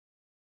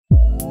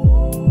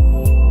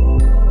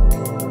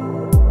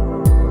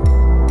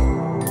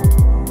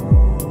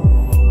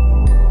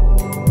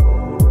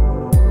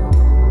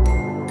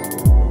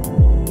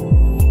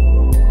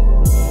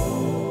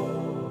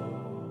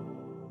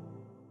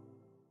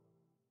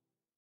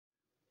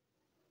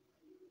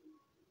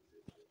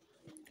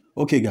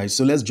Okay, guys,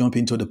 so let's jump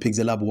into the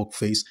Pixellab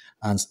workplace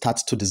and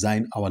start to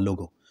design our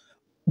logo.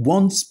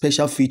 One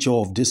special feature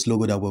of this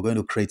logo that we're going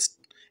to create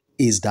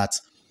is that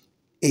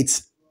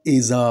it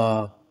is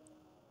a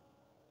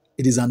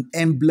it is an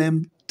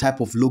emblem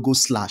type of logo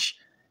slash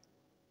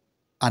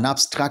an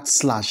abstract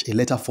slash a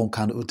letter form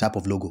kind of type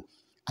of logo.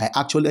 I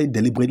actually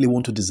deliberately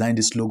want to design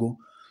this logo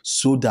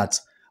so that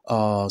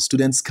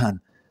students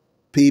can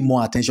pay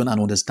more attention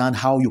and understand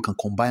how you can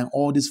combine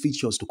all these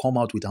features to come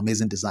out with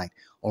amazing design.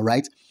 All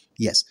right.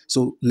 Yes.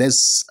 So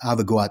let's have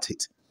a go at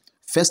it.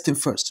 First thing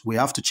first, we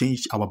have to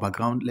change our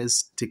background.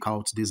 Let's take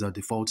out these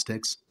default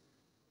text.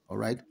 All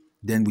right.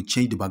 Then we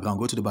change the background.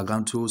 Go to the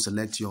background tool,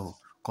 select your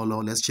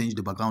color. Let's change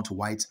the background to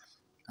white.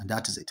 And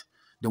that is it.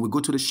 Then we go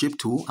to the shape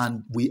tool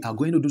and we are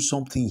going to do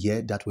something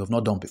here that we have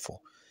not done before.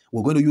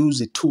 We're going to use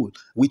a tool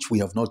which we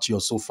have not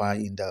used so far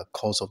in the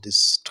course of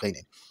this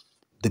training,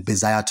 the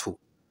Bezier tool.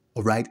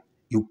 All right.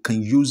 You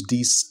can use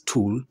this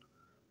tool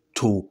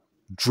to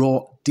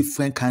draw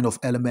different kind of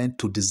element,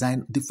 to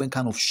design different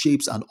kind of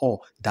shapes and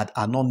all that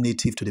are not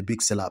native to the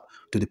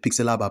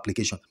Pixellab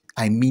application.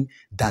 I mean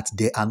that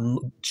there are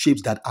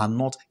shapes that are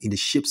not in the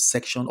shape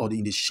section or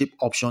in the shape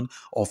option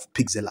of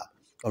Pixellab.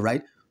 All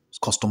right,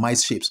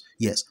 customized shapes.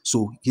 Yes.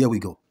 So here we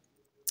go.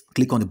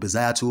 Click on the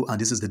Bezier tool, and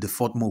this is the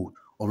default mode.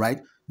 All right.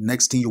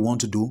 Next thing you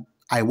want to do,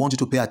 I want you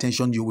to pay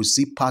attention. You will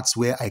see parts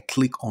where I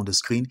click on the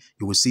screen.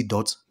 You will see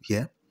dots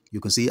here. You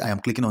can see I am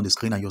clicking on the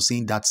screen and you're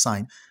seeing that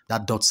sign,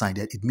 that dot sign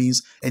there. It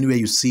means anywhere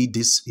you see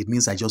this, it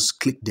means I just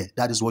click there.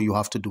 That is what you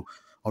have to do.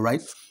 All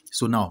right.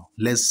 So now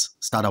let's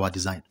start our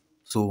design.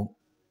 So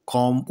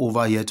come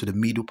over here to the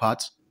middle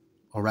part.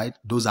 All right.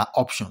 Those are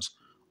options.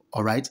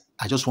 All right.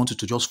 I just want you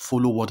to just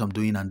follow what I'm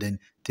doing and then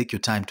take your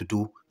time to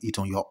do it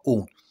on your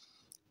own.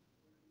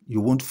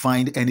 You won't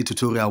find any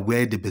tutorial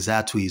where the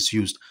Bezier tool is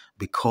used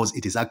because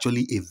it is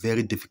actually a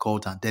very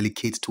difficult and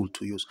delicate tool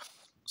to use.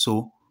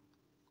 So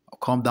I'll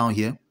come down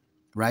here,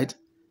 right?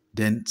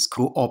 Then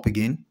scroll up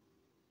again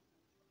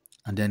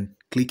and then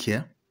click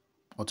here.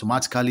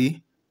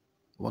 Automatically,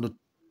 I want to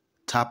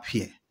tap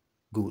here.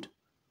 Good.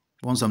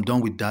 Once I'm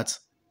done with that,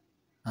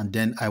 and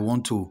then I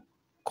want to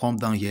come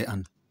down here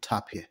and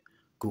tap here.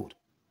 Good.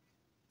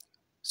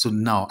 So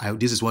now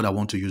this is what I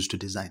want to use to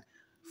design.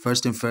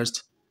 First thing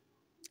first,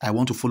 I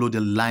want to follow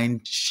the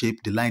line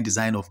shape, the line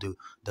design of the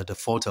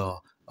default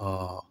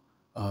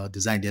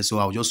design there. So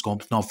I'll just come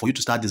now for you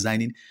to start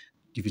designing.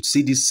 If you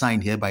see this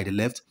sign here by the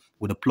left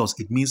with a plus,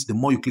 it means the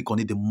more you click on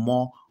it, the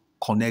more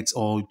connects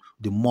or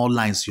the more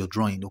lines you're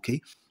drawing.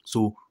 Okay,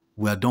 so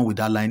we are done with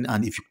that line.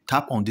 And if you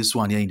tap on this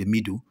one here in the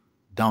middle,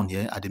 down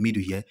here at the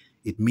middle here,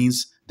 it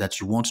means that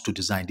you want to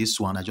design this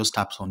one. I just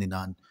tap on it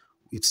and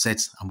it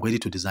sets. I'm ready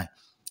to design.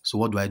 So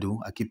what do?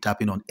 I keep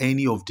tapping on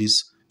any of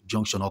these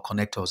junction or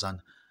connectors and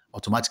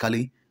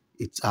automatically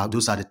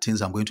those are the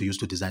things I'm going to use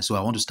to design. So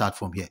I want to start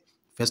from here.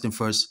 First thing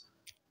first,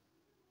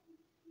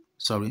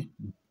 sorry.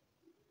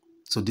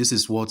 So this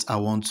is what I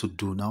want to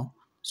do now.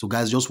 So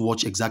guys, just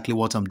watch exactly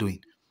what I'm doing.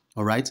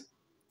 All right.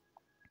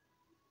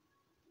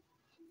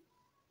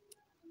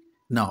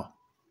 Now,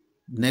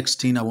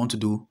 next thing I want to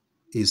do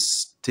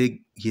is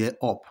take here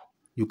up.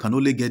 You can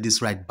only get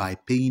this right by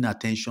paying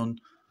attention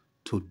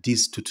to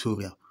this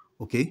tutorial.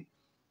 Okay.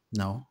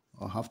 Now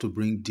I'll have to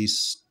bring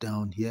this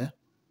down here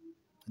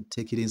and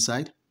take it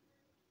inside.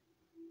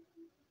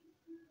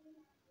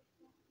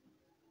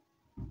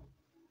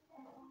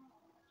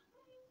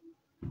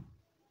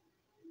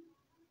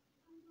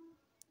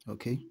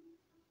 Okay.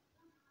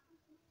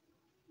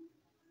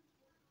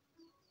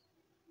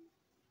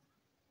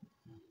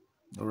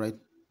 All right.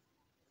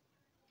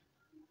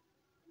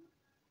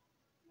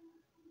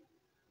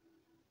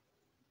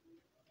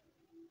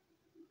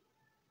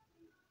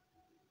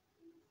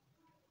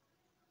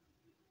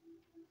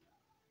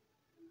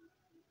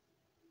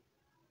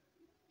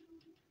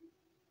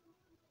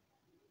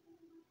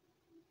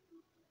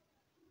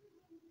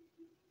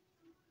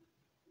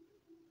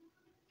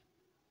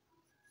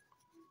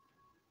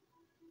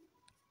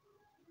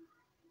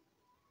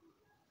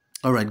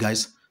 All right,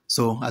 guys.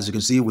 So as you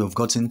can see, I've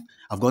gotten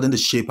the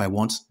shape I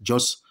want.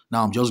 Just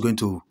now, I'm just going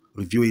to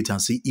review it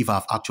and see if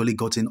I've actually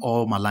gotten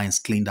all my lines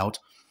cleaned out.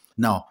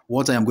 Now,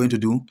 what I am going to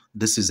do,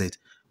 this is it.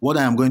 What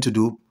I am going to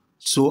do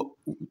so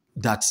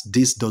that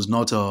this does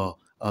not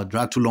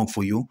drag too long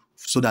for you,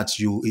 so that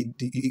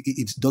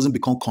it doesn't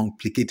become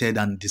complicated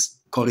and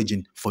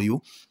discouraging for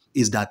you,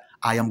 is that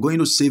I am going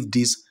to save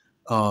this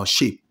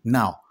shape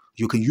now.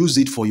 You can use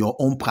it for your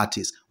own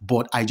practice,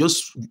 but I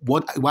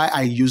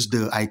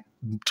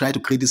try to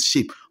create this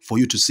shape for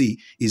you to see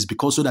is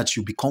because so that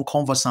you become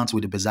conversant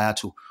with the Bezier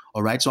tool.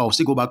 All right, so I'll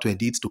still go back to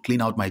edit to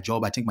clean out my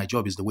job. I think my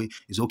job is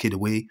okay the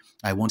way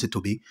I want it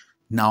to be.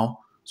 Now,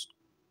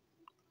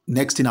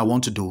 next thing I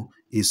want to do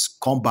is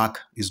come back,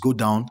 is go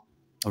down.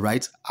 All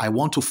right, I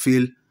want to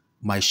fill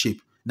my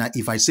shape. Now,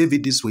 if I save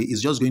it this way,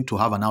 it's just going to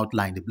have an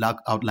outline, the black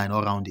outline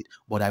all around it.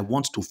 But I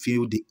want to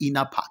fill the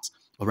inner part.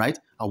 All right,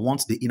 I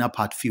want the inner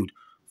part filled.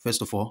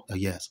 First of all,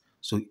 yes.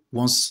 So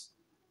once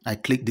I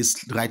click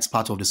this right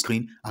part of the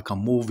screen, I can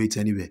move it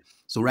anywhere.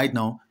 So right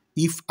now,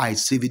 If I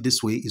save it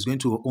this way, it's going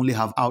to only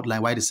have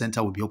outline while the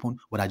center will be open,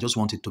 but I just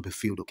want it to be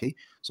filled, okay?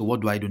 So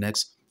what do I do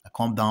next? I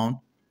come down,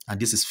 and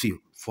this is fill.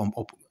 From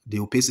the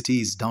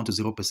opacity is down to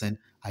 0%.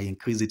 I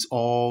increase it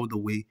all the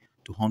way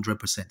to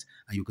 100%.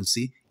 And you can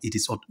see it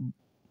is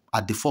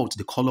at default,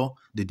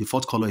 the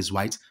default color is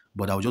white,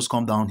 but I'll just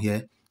come down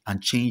here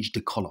and change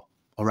the color,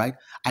 all right?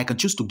 I can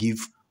choose to give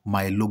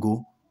my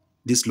logo,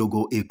 this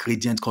logo, a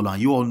gradient color.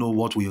 And you all know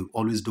what we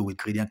always do with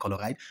gradient color,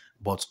 right?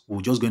 But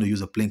we're just going to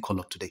use a plain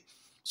color today.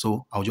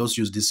 So I'll just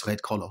use this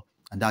red color,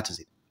 and that is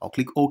it. I'll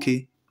click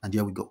OK, and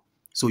there we go.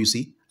 So you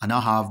see, I now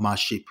have my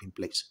shape in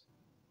place.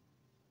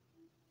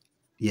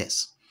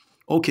 Yes.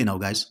 Okay, now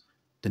guys,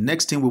 the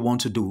next thing we want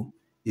to do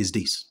is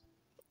this.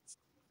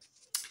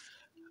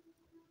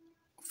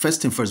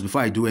 First thing first,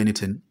 before I do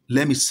anything,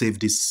 let me save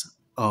this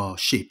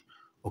shape.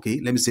 Okay,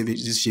 let me save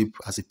this shape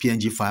as a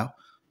PNG file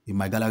in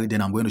my gallery.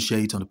 Then I'm going to share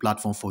it on the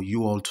platform for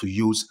you all to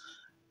use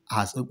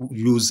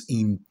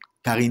in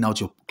carrying out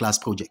your class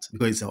project,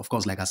 because of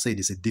course, like I said,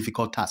 it's a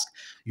difficult task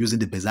using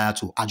the Bezier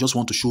tool. I just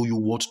want to show you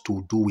what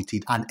to do with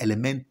it, an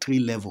elementary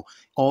level.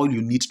 All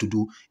you need to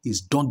do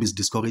is don't be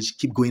discouraged.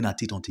 Keep going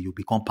at it until you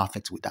become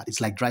perfect with that. It's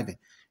like driving.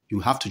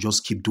 You have to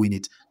just keep doing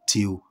it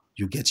till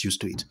you get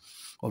used to it.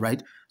 All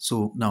right.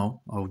 So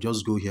now I'll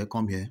just go here,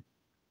 come here.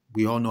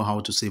 We all know how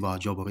to save our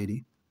job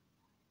already.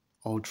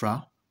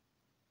 Ultra,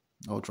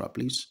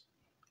 please.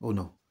 Oh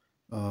no.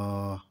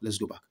 Let's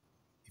go back.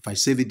 If I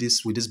save it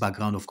this with this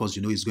background, of course,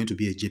 you know it's going to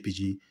be a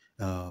JPG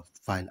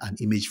file, an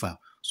image file.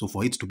 So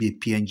for it to be a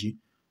PNG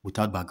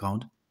without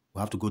background, we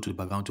have to go to the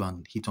background tool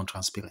and hit on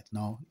transparent.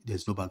 Now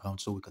there's no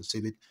background, so we can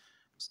save it.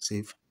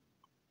 Save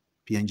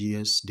PNG,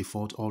 yes,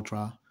 default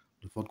ultra,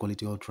 default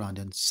quality ultra, and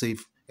then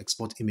save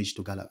export image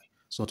to gallery.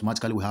 So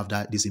automatically we have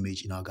this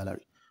image in our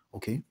gallery.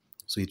 Okay,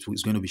 so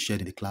it's going to be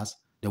shared in the class.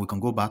 Then we can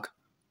go back.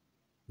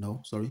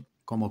 No, sorry,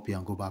 come up here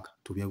and go back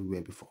to where we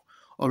were before.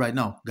 All right,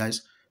 now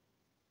guys,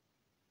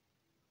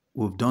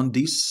 we've done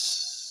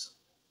this,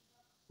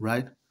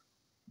 right?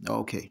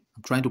 Okay,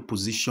 I'm trying to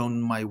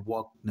position my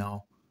work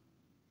now.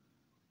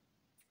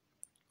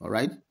 All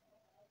right.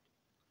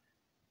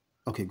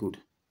 Okay, good.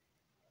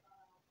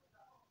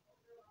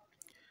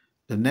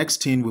 The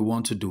next thing we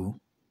want to do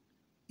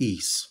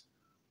is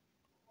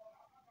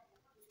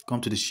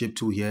come to the shape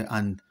tool here,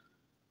 and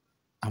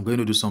I'm going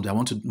to do something. I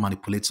want to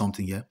manipulate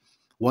something here.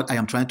 What I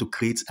am trying to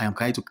create, I am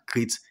trying to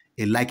create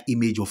a like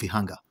image of a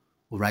hanger.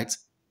 All right.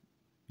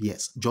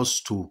 Yes,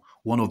 just to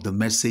one of the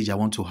message I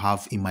want to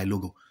have in my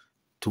logo,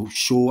 to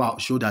show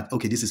that,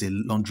 okay, this is a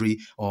laundry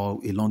or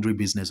a laundry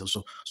business or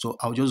so. So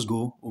I'll just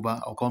go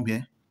over, I'll come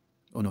here.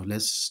 Oh no,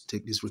 let's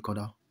take this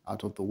recorder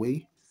out of the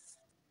way.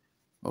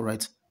 All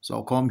right, so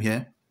I'll come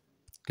here,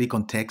 click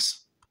on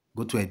text,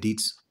 go to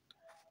edit,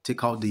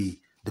 take out the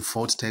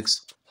default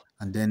text,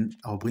 and then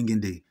I'll bring in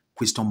the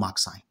question mark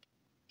sign.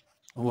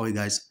 Don't worry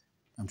guys,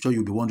 I'm sure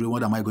you'll be wondering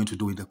what am I going to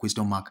do with the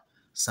question mark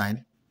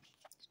sign.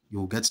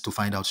 You'll get to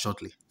find out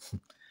shortly.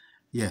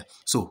 Yeah,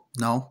 so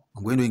now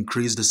I'm going to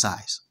increase the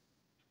size.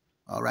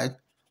 All right,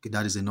 okay,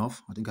 that is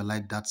enough. I think I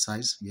like that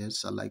size.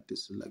 Yes, I like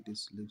this. I like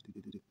this.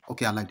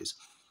 Okay, I like this.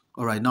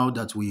 All right, now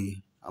that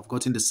we have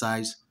gotten the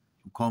size,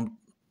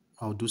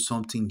 I'll do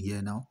something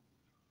here now.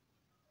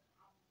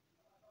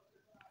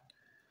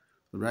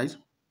 All right.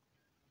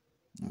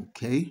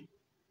 Okay.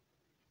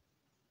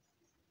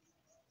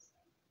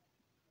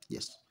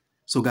 Yes.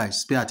 So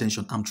guys, pay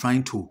attention. I'm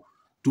trying to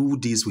do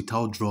this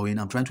without drawing.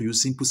 I'm trying to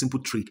use simple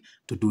trick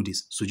to do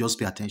this. So just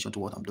pay attention to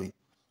what I'm doing.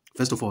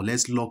 First of all,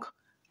 let's lock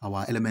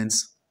our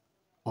elements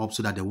up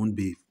so that they won't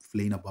be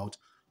flaying about.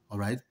 All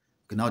right.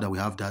 Okay, now that we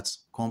have that,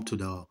 come to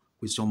the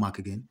question mark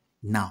again.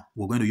 Now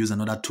we're going to use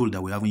another tool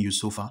that we haven't used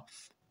so far.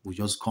 We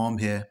just come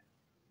here,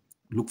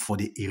 look for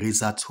the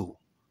eraser tool.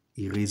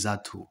 Eraser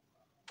tool.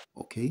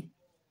 Okay.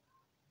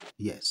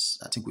 Yes,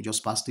 I think we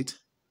just passed it.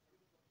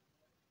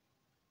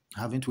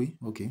 Haven't we?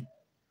 Okay.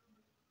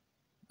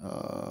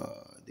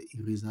 The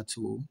eraser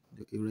tool.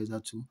 The eraser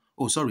tool.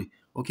 Oh, sorry.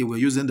 Okay, we're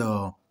using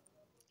the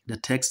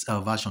text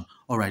version.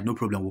 All right, no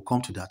problem. We'll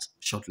come to that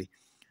shortly.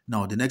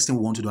 Now, the next thing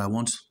we want to do, I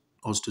want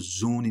us to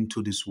zoom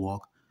into this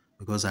work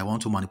because I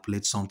want to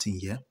manipulate something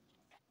here.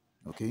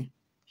 Okay,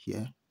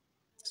 here.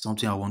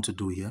 Something I want to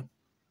do here.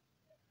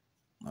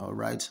 All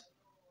right,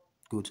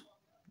 good.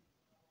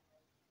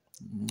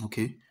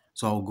 Okay,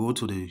 so I'll go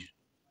to the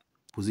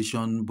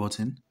position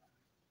button,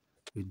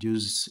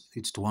 reduce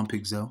it to 1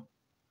 pixel,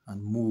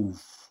 and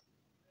move.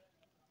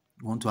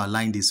 I want to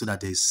align this so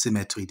that there's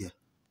symmetry there.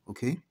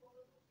 Okay,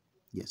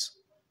 yes.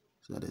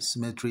 So that there's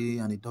symmetry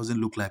and it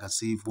doesn't look like as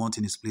if one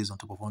thing is placed on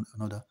top of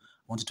another.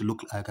 I want it to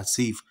look like as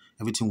if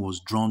everything was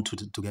drawn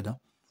together.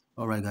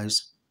 All right,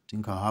 guys, I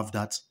think I have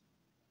that.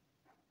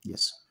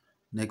 Yes.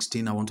 Next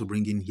thing I want to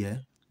bring in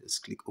here, let's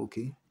click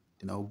OK.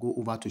 Then I'll go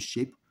over to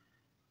shape.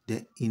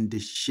 Then in the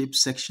shape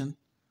section,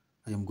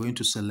 I am going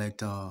to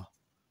select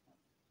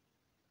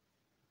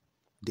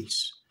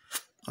this.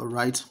 All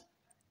right.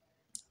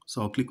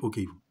 So I'll click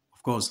OK.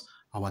 Of course,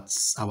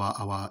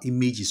 our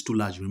image is too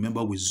large.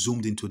 Remember, we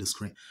zoomed into the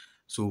screen.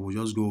 So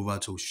we'll just go over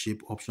to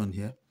shape option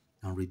here.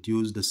 and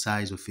reduce the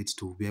size of it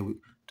to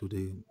to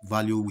the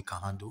value we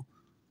can handle.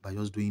 By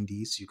just doing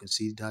this, you can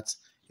see that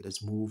it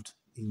has moved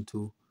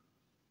into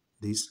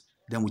this.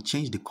 Then we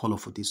change the color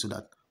for this so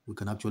that we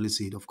can actually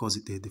see it. Of course,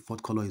 the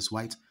default color is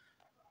white.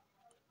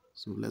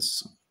 So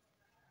let's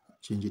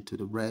change it to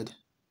the red.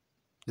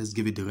 Let's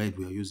give it the red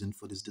we are using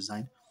for this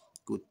design.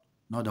 Good.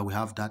 Now that we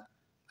have that,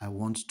 I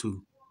want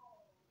to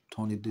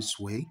turn it this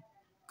way.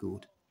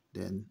 Good.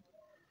 Then,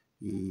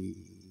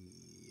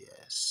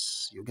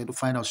 yes, you're going to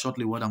find out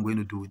shortly what I'm going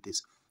to do with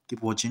this.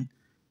 Keep watching.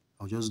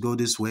 I'll just go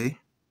this way,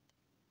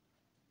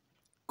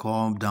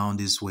 come down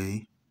this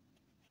way,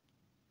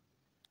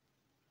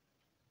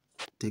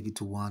 take it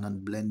to 1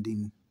 and blend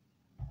in.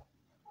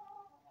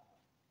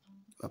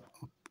 Up.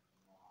 I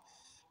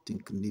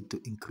think I need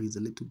to increase a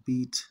little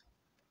bit.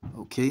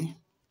 Okay,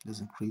 let's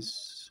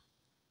increase.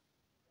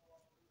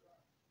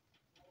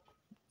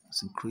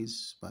 Let's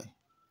increase by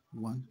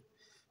 1.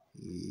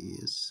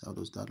 Yes, how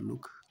does that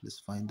look? Let's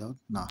find out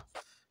now.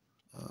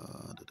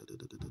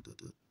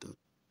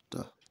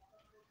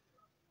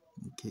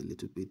 Okay, a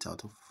little bit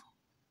out of.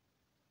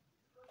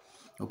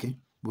 Okay,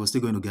 we're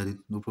still going to get it,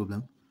 no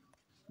problem.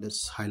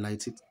 Let's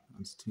highlight it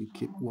and still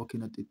keep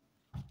working at it.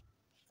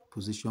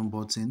 Position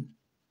button.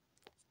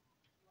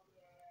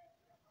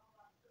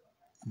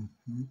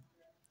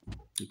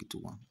 Take it to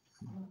 1.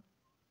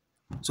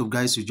 So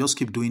guys, you just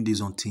keep doing this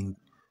until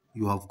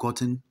you have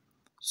gotten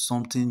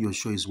something you're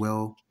sure is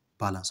well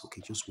balanced.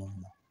 Okay, just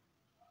one more.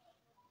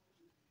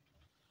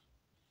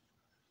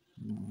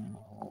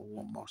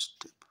 One more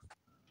step.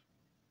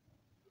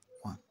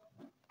 1.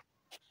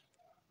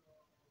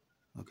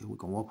 Okay, we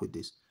can work with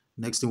this.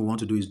 Next thing we want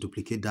to do is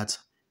duplicate that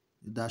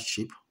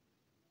shape.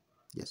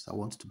 Yes, I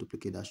want to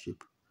duplicate that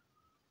shape.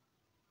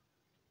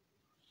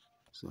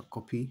 So I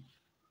copy,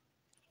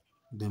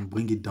 then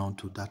bring it down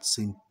to that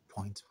same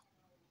point.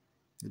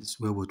 This is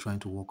where we're trying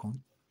to work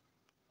on.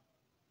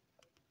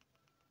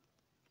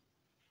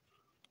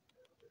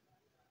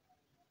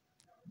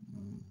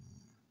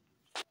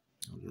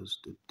 I'll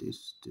just do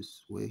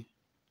this way,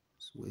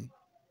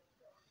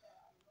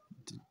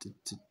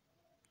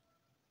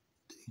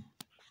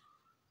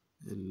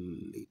 a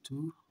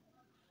little.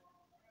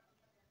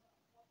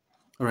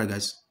 All right,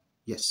 guys.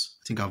 Yes,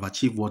 I think I've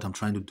achieved what I'm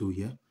trying to do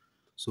here.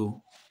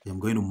 So I'm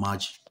going to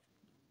merge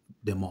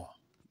them all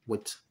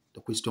with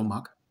the question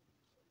mark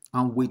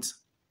and with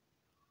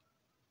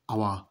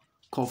our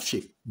curve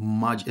shape.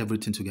 Merge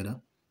everything together.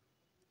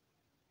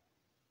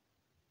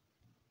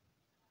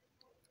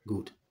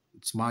 Good.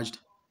 It's merged. I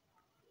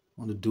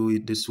want to do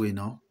it this way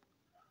now.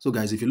 So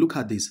guys, if you look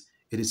at this,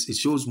 it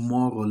shows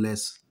more or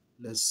less.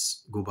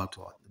 Let's go back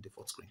to our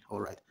default screen.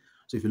 All right.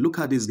 So if you look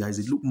at this, guys,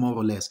 it looks more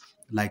or less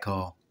like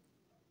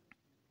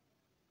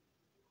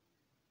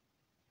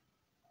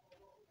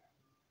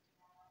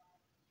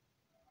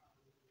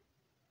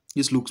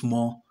this looks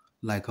more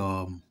like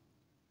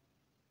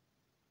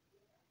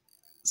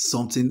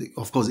something.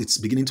 Of course, it's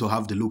beginning to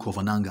have the look of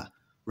an anger,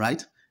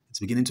 right? It's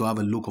beginning to have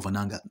a look of an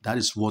anger. That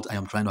is what I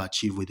am trying to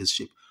achieve with this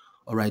shape.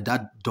 All right,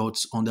 that dot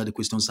under the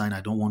question sign,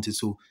 I don't want it.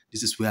 So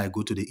this is where I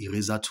go to the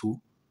eraser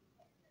tool.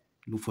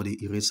 Look for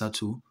the eraser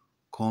tool,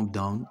 come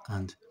down,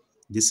 and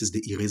this is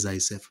the eraser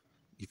itself.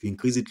 If you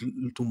increase it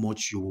too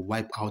much, you will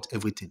wipe out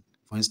everything.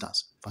 For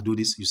instance, if I do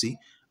this, you see,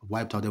 I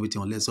wiped out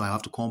everything unless, so I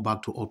have to come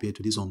back to up here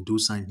to this undo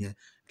sign here,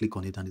 click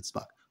on it, and it's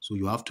back. So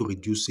you have to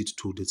reduce it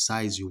to the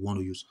size you want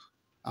to use.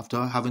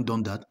 After having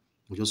done that,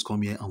 we just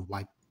come here and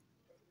wipe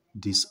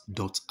this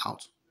dot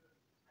out.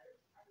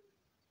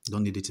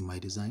 Don't need it in my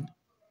design.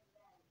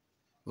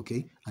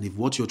 Okay, and if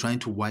what you're trying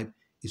to wipe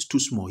is too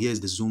small, here's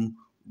the zoom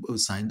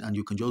sign, and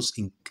you can just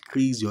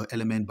increase your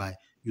element by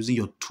using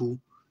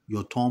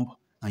your thumb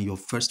and your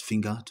first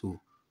finger to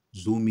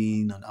zoom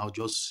in and out.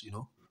 Just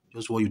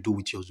just what you do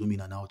with your zoom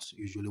in and out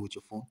usually with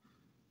your phone.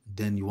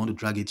 Then you want to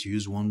drag it, you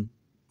use one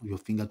of your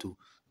finger to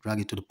drag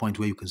it to the point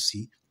where you can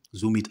see,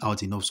 zoom it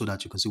out enough so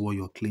that you can see what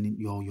you're cleaning.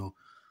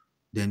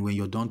 Then when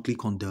you're done,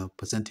 click on the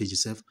percentage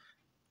itself.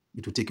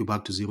 It will take you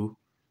back to 0.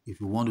 If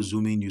you want to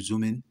zoom in, you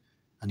zoom in,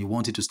 and you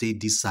want it to stay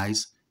this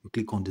size, you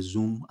click on the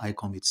zoom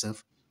icon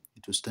itself.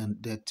 It will stand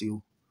there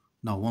till.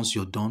 Now, once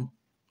you're done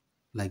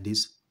like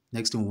this,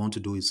 next thing we want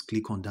to do is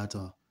click on that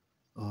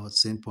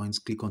same points,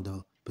 click on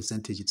the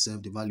percentage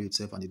itself, the value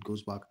itself, and it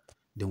goes back.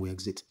 Then we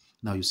exit.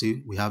 Now you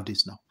see we have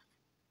this now.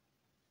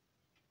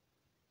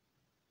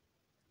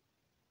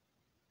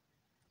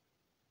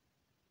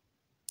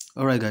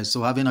 All right, guys.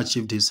 So having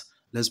achieved this,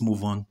 let's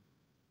move on.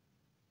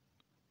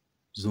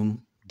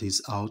 Zoom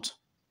this out.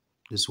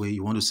 This way,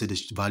 you want to see the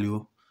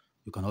value.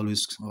 You can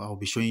always, I'll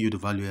be showing you the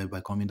value here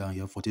by coming down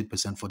here,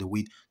 48% for the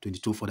width,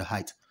 22 for the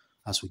height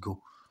as we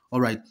go.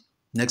 All right,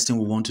 next thing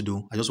we want to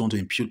do, I just want to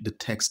impute the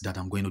text that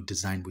I'm going to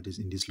design with this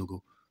in this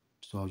logo.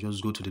 So I'll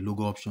just go to the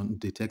logo option,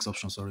 the text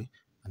option, sorry,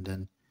 and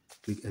then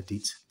click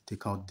edit,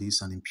 take out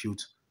this and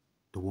impute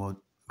the word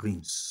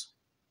rings.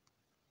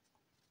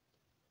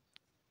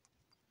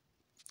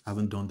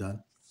 Haven't done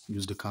that,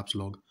 use the caps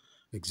log,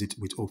 exit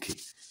with OK.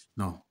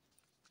 Now,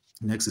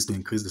 next is to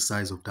increase the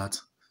size of that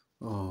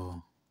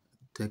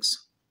text.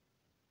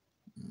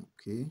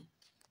 Okay,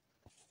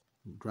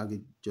 drag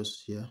it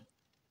just here.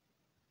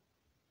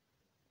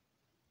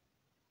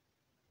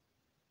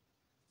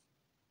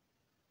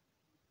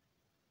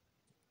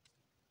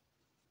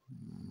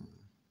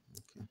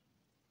 Okay.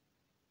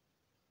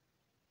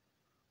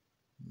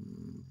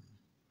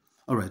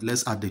 All right,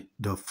 let's add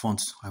the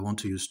font I want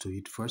to use to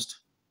it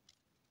first.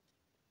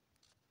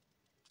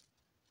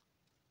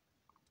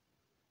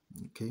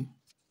 Okay,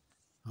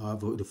 I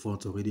have the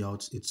font already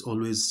out. It's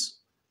always,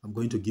 I'm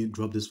going to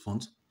drop this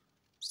font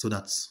so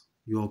that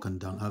you all can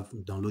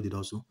download it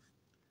also.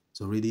 It's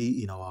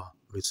already in our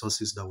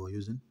resources that we're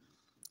using.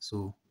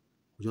 So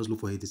we just look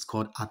for it. It's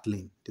called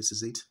Artlane. This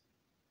is it.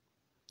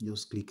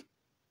 Just click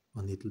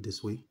on it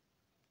this way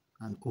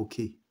and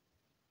okay.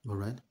 All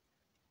right.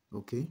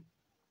 Okay.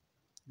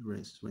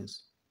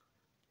 Rinse.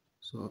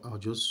 So I'm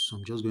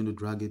just going to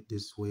drag it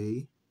this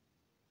way.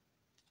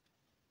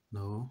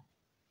 No,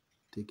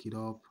 take it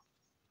up.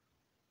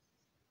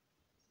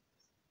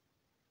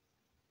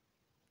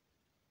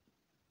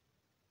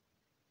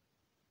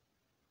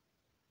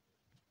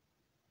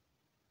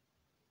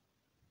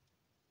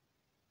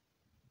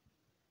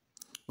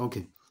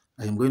 Okay.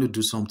 I am going to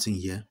do something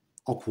here.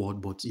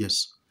 Awkward, but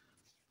yes.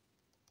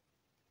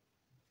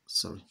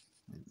 Sorry.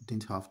 I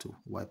didn't have to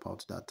wipe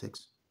out that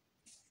text.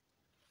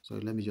 Sorry,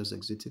 let me just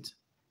exit it.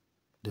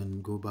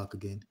 Then go back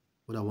again.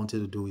 What I wanted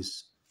to do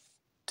is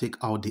take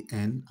out the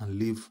N and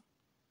leave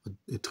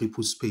a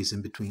triple space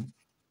in between.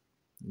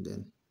 And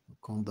then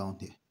come down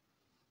here.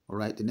 All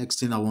right. The next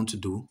thing I want to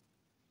do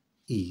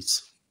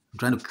is I'm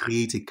trying to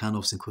create a kind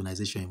of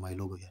synchronization in my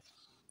logo here.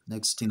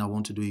 Next thing I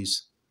want to do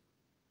is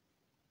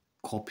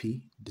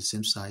copy the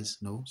same size.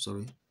 No,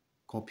 sorry.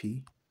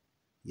 Copy.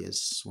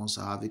 Yes, once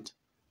I have it,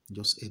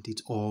 just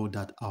edit all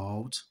that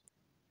out.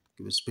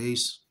 Give a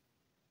space.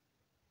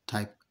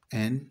 Type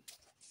N,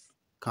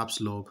 caps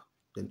lock,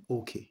 then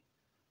OK.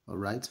 All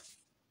right.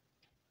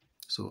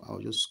 So I'll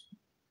just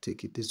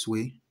take it this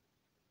way,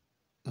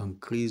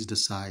 increase the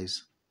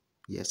size.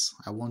 Yes,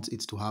 I want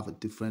it to have a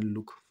different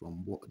look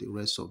from what the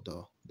rest of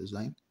the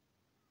design.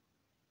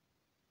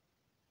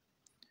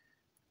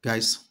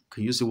 Guys,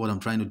 can you see what I'm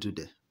trying to do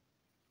there?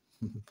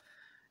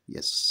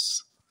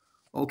 Yes.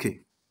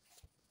 Okay.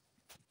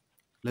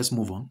 Let's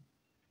move on.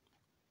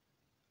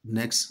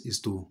 Next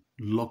is to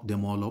lock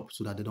them all up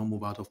so that they don't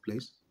move out of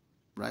place,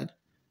 right?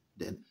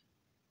 Then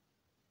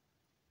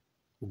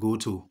we'll go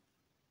to,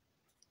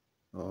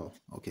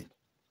 okay,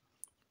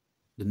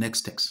 the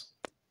next text.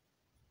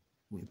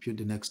 We impute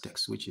the next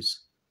text, which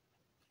is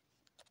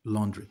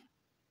laundry.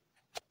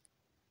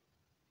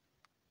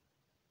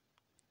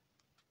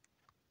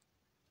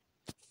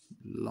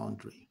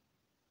 Laundry.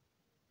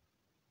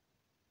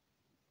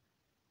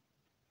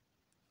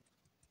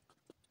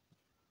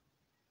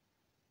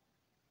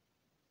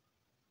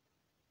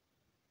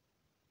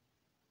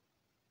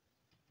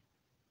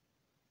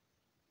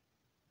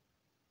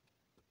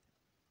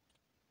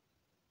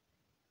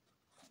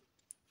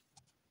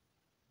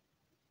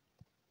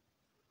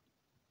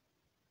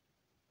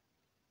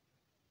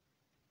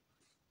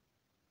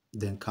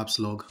 Then caps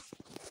lock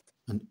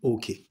and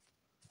OK.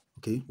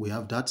 Okay, we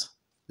have that.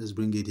 Let's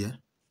bring it here.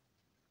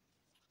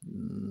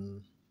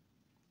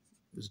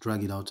 Let's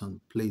drag it out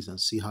and place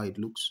and see how it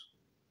looks.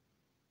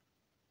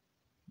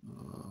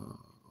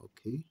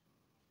 Okay.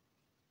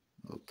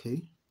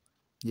 Okay.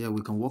 Yeah,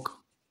 we can work.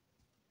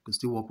 We can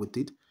still work with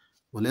it.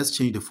 But let's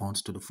change the font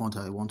to the font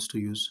I want to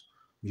use.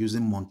 I'm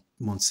using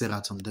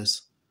Montserrat on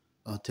this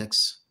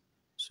text.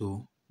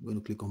 So I'm going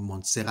to click on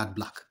Montserrat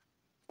Black.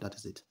 That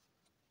is it.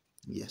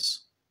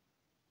 Yes.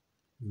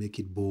 Make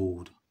it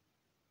bold.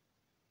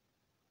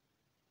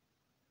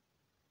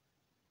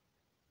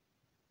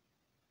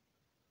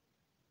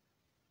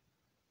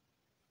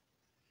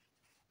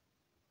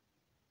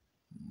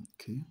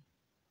 Okay.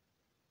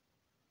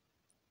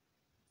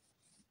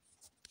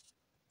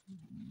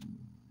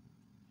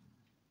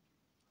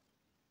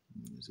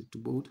 Is it too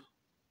bold?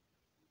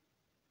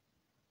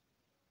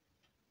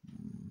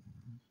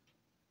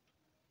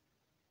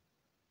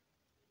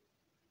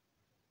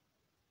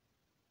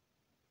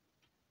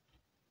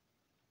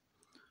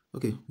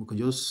 Okay, we can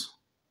just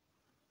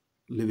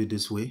leave it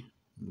this way.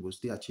 We'll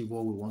still achieve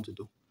what we want to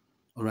do.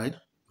 All right,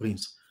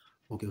 rinse.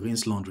 Okay,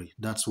 rinse laundry.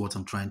 That's what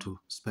I'm trying to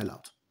spell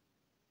out.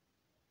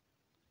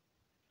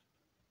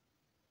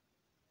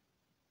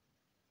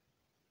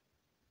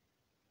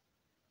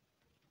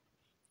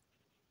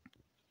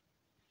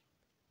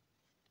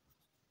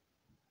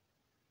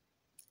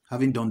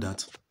 Having done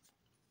that,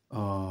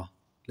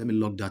 let me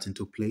lock that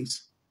into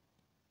place.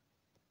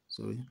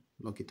 Sorry,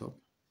 lock it up.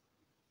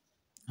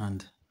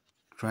 And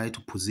try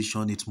to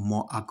position it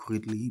more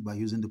accurately by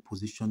using the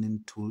positioning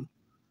tool.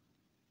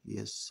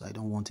 Yes, I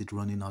don't want it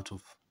running out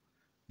of,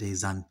 there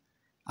is an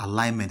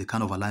alignment, the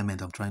kind of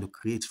alignment I'm trying to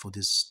create for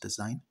this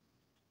design.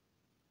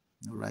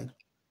 All right.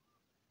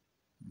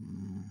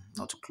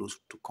 Not too close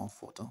to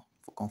comfort, huh?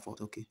 For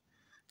comfort, okay.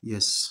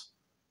 Yes.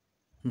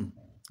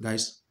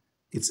 Guys,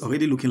 it's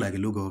already looking like a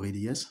logo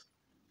already, yes?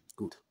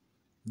 Good.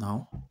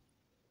 Now,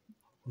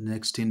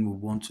 next thing we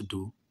want to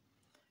do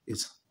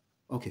is,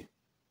 okay,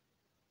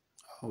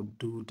 I'll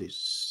do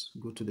this.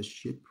 Go to the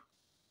shape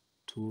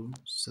tool,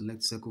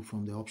 select circle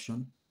from the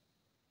option,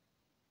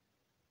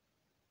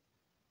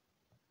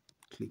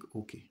 click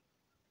OK.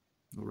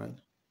 All right.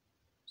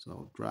 So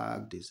I'll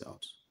drag this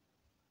out.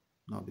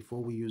 Now,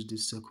 before we use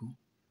this circle,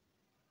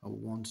 I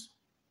want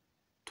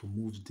to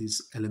move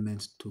this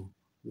element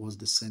towards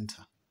the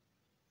center.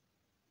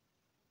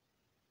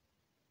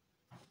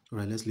 All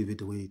right, let's leave it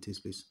the way it is,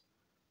 please.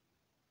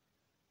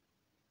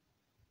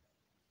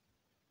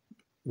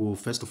 Well,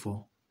 first of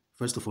all,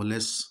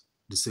 let's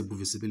disable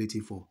visibility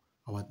for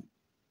our,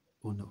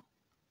 oh no,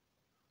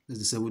 let's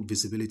disable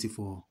visibility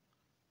for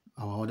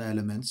our other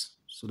elements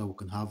so that we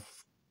can have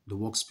the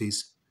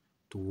workspace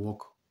to work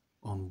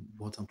on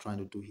what I'm trying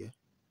to do here.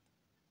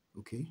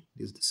 Okay,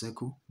 this is the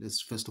circle.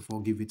 Let's first of all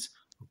give it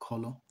a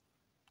color.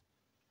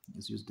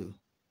 Let's use the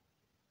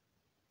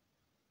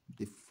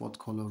default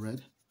color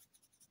red.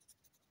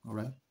 All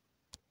right,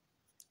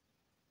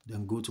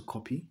 then go to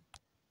copy.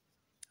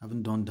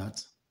 Having done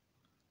that,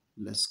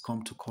 let's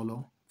come to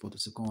color. For the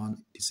second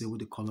one, disable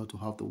the color to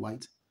have the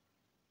white.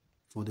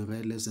 For the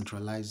red, let's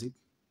centralize it.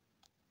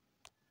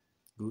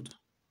 Good.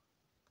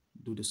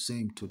 Do the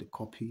same to the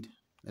copied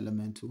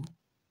element too.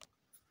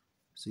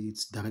 See,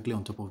 it's directly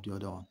on top of the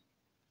other one.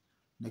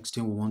 Next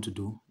thing we want to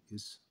do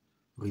is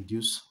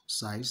reduce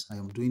size. I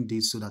am doing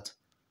this so that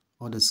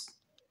others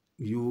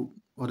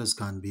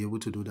can be able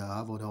to do that. I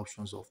have other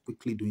options of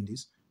quickly doing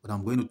this, but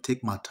I'm going to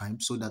take my time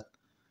so that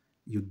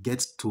you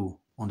get to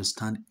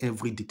understand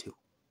every detail.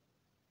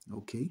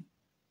 Okay.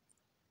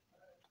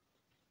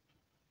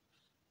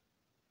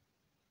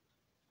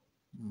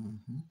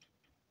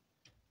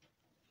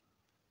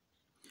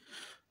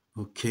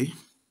 Okay,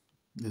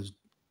 let's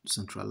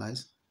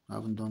centralize. I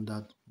haven't done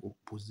that. We'll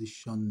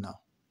position now.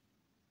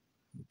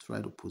 We'll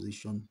try to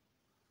position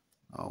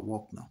our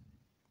work now.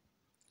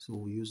 So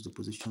we'll use the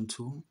position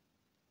tool.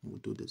 We'll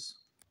do this.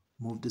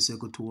 Move the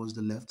circle towards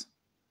the left.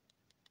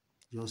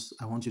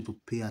 I want you to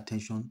pay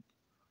attention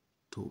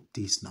to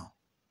this now.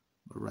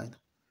 All right.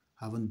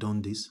 I haven't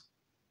done this.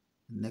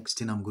 The next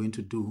thing I'm going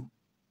to do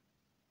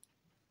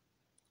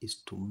is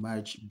to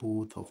merge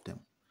both of them.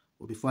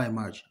 But before I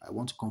merge, I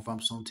want to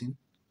confirm something.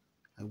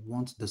 I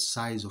want the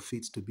size of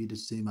it to be the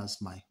same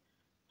as my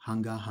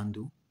hanger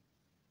handle.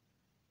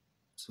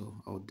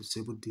 So I'll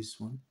disable this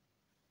one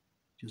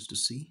just to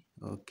see.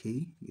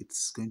 Okay,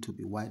 it's going to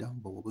be wider,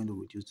 but we're going to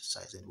reduce the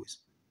size anyways.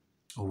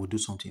 Or we'll do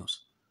something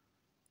else.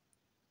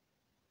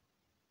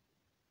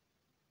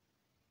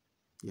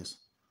 Yes.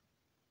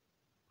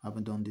 I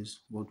haven't done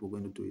this. What we're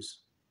going to do is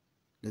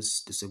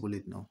let's disable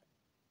it now.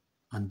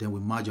 And then we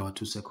merge our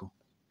two circles.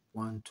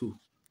 1, 2,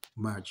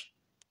 merge.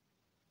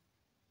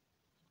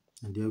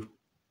 And there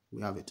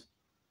we have it.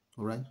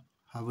 All right.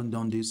 Haven't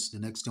done this. The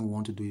next thing we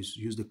want to do is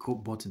use the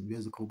crop button.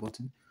 Where's the crop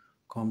button?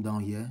 Come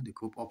down here, the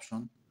crop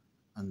option,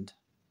 and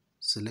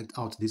select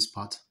out this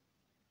part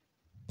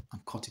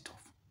and cut it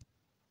off.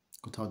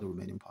 Cut out the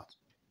remaining part.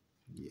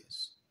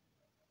 Yes.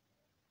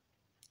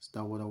 Is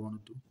that what I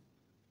want to do?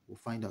 We'll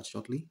find out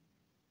shortly.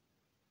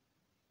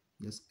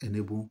 Let's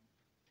enable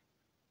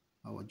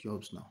our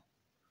jobs now.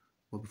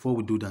 But before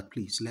we do that,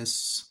 please,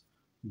 let's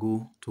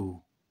go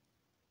to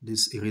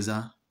this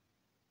eraser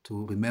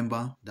to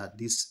remember that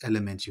this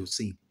element you're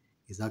seeing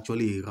is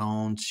actually a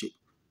round shape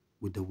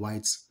with the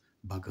white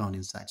background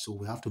inside. So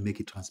we have to make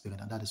it transparent,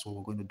 and that is what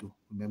we're going to do.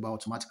 Remember,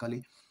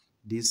 automatically,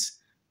 this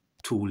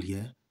tool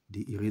here,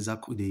 the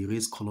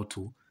erase color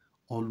tool,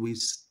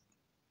 always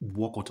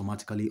work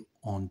automatically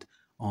on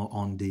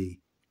the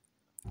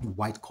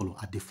white color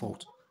at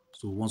default.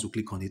 So once we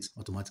click on it,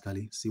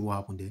 automatically, see what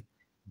happened there.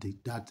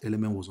 That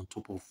element was on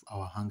top of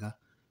our hanger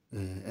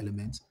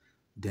element.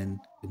 Then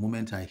the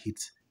moment I hit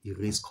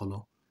erase color,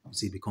 you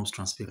see it becomes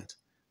transparent.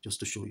 Just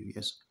to show you,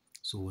 yes.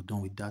 So we're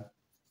done with that,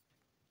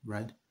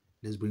 right?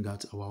 Let's bring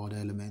out our other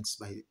elements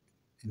by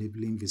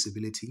enabling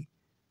visibility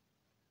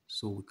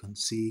so we can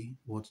see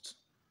what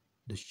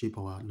the shape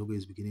our logo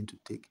is beginning to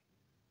take.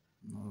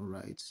 All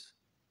right.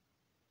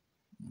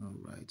 All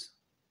right.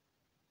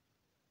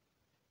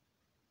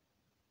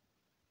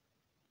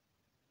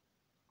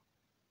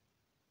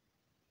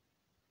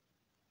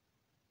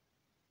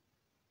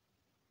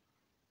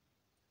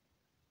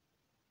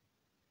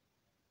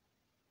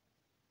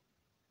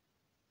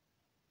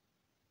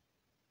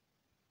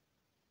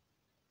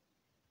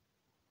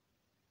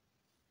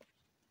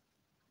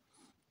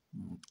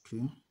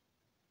 Okay.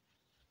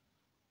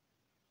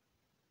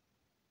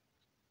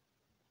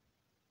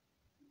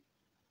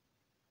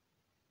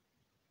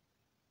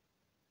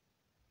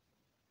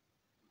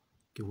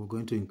 Okay, we're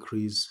going to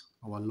increase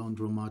our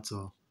laundromat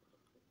a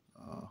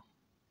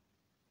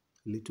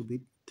little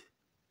bit.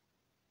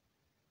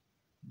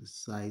 The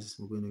size,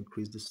 we're going to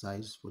increase the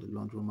size for the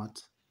laundromat.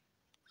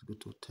 Let's go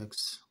to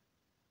text,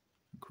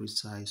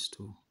 increase size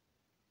to,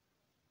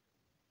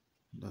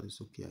 that is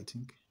okay, I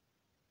think.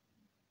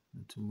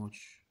 Not too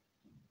much.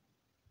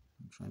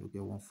 I'm trying to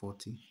get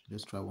 140.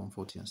 Let's try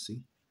 140 and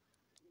see.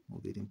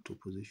 Move it into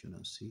position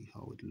and see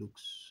how it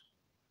looks.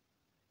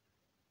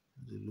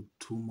 Does it look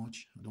too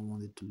much? I don't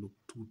want it to look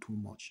too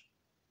much.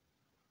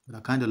 But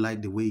I kind of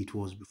like the way it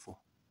was before,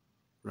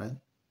 right?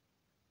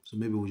 So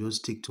maybe we'll just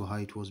stick to how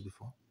it was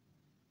before.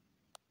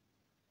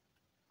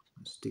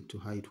 Stick to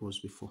how it was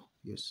before.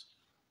 Yes.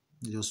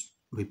 Just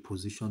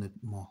reposition it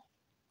more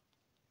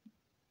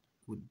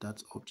with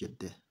that object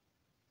there.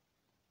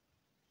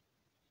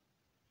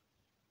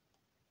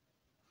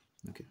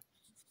 Okay.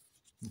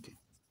 Okay.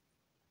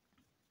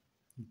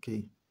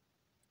 Okay.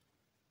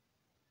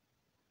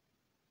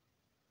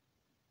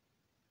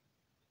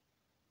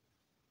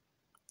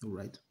 All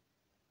right.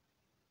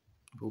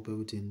 Hope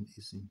everything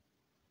is in.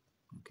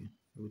 Okay.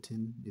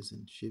 Everything is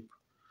in shape.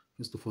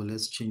 First of all,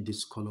 let's change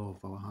this color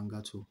of our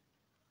hanger to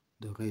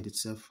the red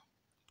itself.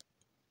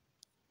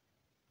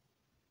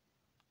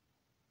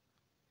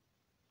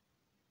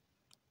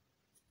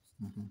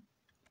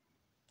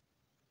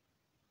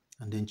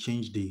 And then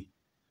change the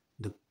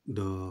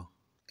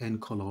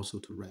end color also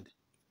to red.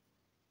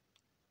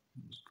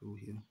 Let's go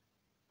here.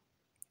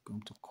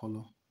 Come to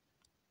color.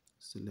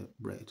 Select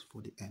red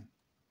for the end.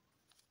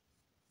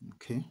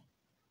 Okay.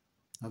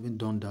 Having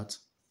done that,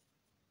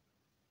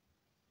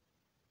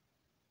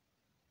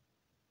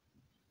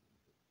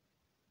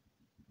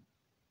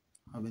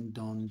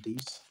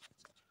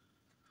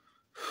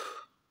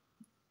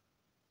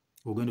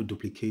 we're going to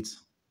duplicate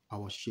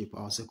our shape,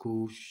 our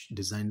circle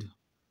designed,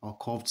 our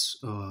curved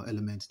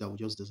element that we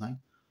just designed.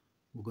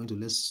 We're going to,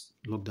 let's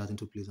lock that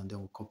into place and then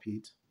we'll copy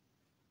it.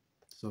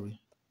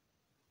 Sorry.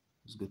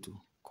 Let's go to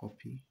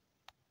copy,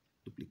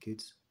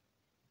 duplicate,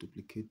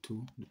 duplicate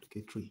 2,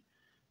 duplicate 3.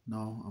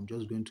 Now I'm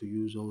just going to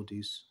use all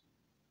this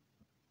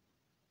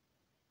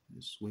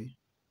way.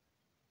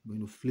 I'm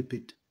going to flip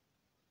it.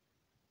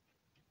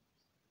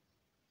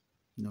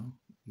 No,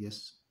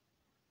 yes,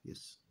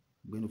 yes.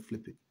 I'm going to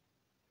flip it.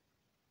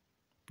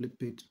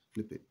 Flip it,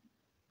 flip it.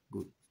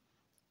 Good.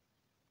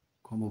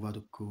 Come over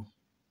to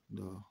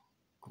the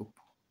group.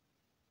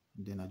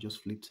 And then I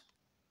just flipped.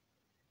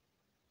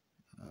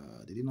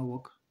 Did it not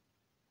work?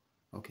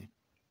 Okay.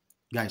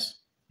 Guys,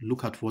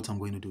 look at what I'm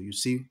going to do. You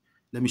see,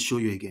 let me show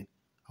you again.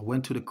 I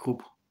went to the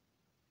group.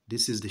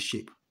 This is the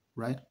shape,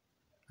 right?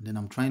 And then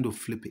I'm trying to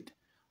flip it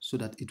so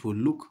that it will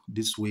look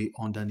this way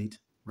underneath,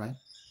 right?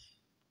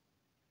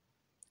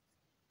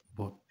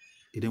 But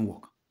it didn't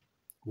work.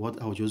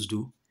 What I'll just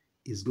do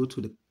is go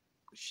to the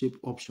shape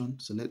option,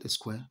 select a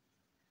square,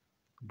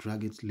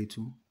 drag it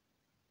little,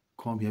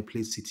 come here,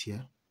 place it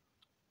here,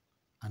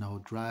 and I'll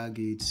drag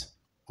it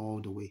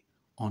all the way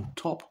on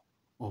top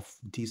of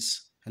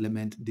this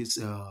element,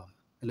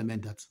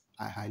 element that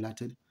I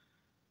highlighted.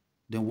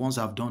 Then once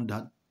I've done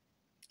that,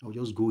 I'll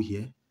just go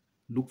here,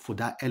 look for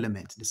that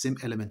element, the same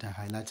element I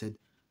highlighted.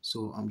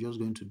 So I'm just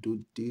going to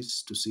do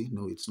this to see.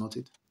 No, it's not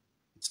it.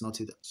 It's not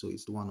it. So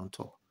it's the one on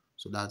top.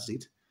 So that's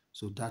it.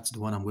 So that's the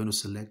one I'm going to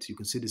select. You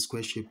can see the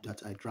square shape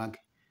that I drag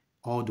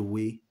all the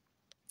way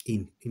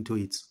into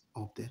it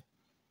up there.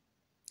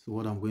 So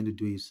what I'm going to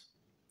do is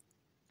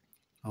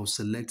I'll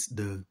select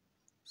the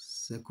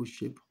circle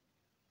shape.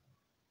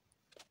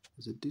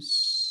 Is it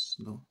this?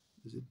 No.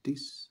 Is it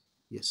this?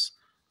 Yes.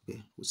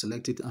 Okay. We'll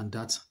select it and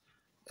that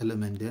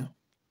element there.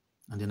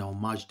 And then I'll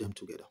merge them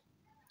together.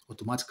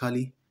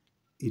 Automatically,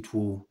 it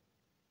will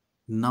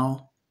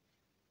now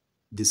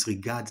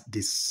disregard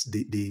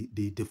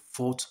the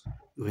default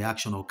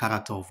reaction or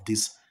character of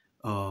this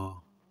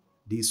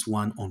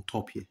one on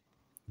top here,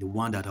 the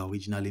one that I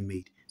originally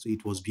made. So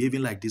it was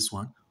behaving like this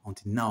one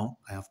until now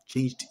I have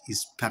changed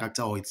its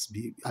character or its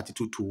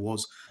attitude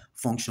towards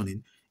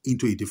functioning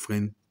into a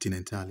different thing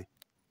entirely.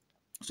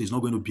 So it's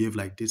not going to behave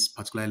like this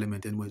particular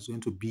element anymore. It's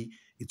going to be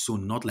its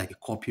own, not like a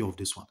copy of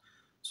this one.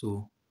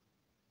 So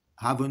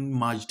having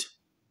merged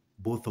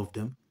both of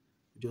them,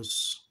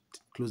 just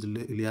close the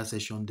layer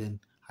session, then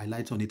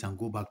highlight on it and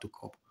go back to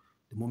crop.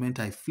 The moment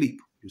I flip,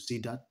 you see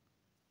that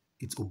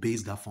it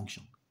obeys that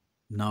function.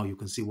 Now you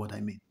can see what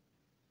I mean.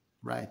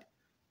 Right,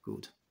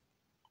 good.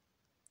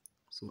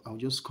 So I'll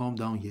just come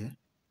down here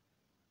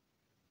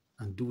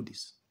and do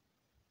this.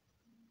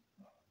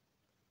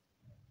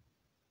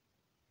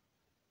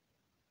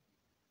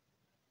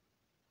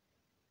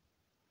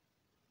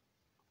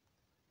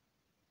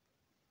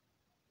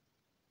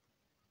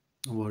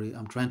 Don't worry,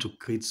 I'm trying to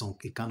create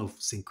a kind of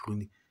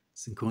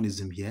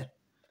synchronism here.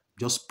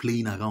 Just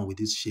playing around with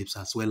these shapes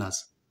as well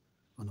as,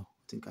 oh no,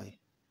 I think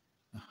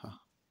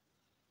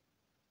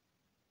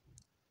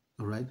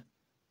all right.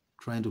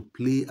 Trying to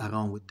play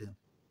around with them,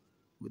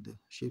 with the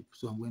shape.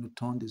 So I'm going to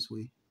turn this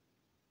way.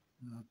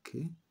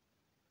 Okay.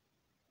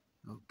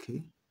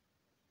 Okay.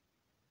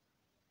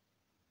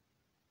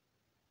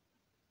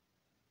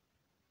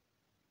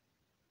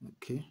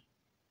 Okay.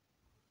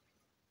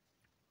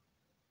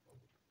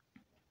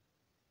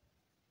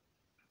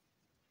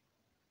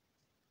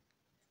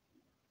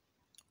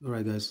 All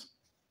right, guys.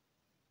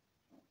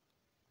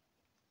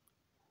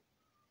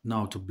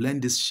 Now to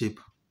blend this shape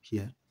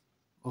here,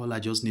 all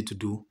I just need to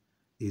do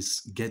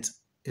is get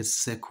a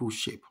circle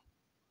shape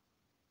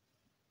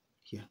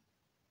here.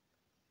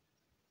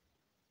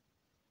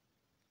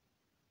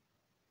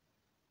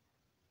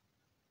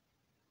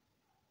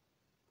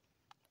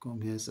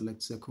 Come here,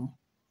 select circle.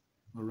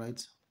 All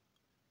right.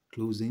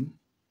 Closing.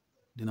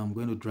 Then I'm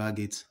going to drag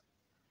it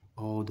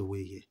all the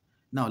way here.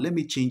 Now let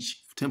me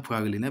change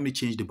temporarily. Let me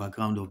change the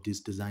background of this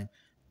design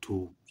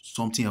to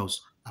something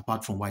else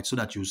apart from white so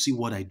that you see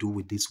what I do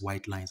with these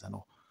white lines and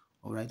all.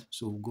 All right.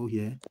 So go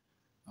here.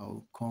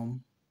 I'll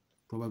come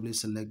probably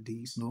select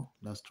these. No,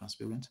 that's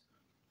transparent.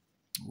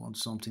 I want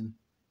something.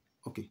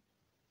 Okay.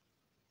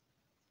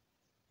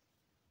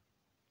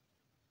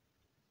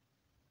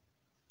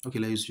 Okay,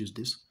 let's use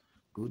this.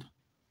 Good.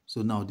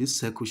 So now this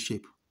circle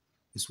shape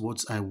is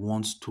what I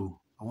want to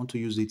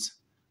use it.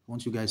 I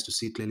want you guys to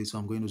see it clearly. So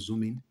I'm going to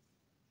zoom in.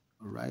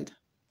 All right.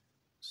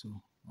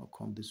 So I'll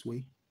come this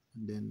way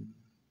and then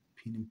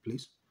pin in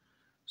place.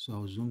 So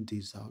I'll zoom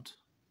this out.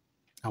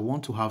 I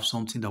want to have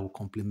something that will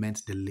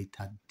complement the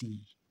letter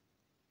D.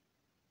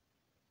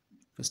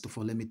 First of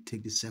all, let me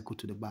take the circle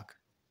to the back.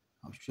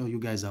 I'm sure you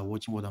guys are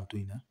watching what I'm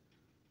doing. Huh?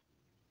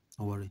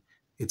 Don't worry.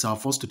 It's our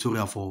first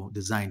tutorial for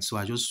design. So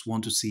I just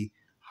want to see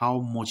how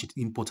much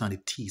important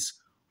it is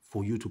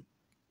for you to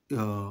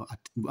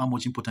how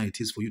much important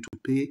it is for you to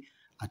pay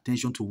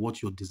attention to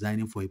what you're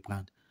designing for a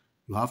brand.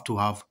 You have to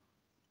have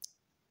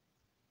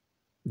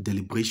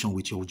deliberation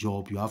with your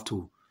job. You have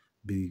to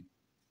be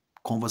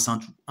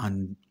conversant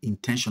and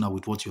intentional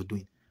with what you're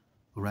doing.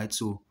 All right.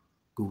 So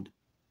good.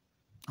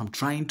 I'm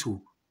trying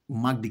to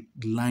mark the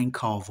line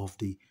curve of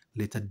the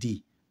letter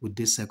D with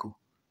this circle.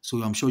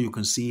 So I'm sure you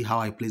can see how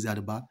I place it at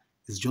the back.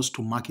 It's just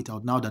to mark it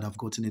out. Now that I've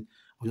gotten it,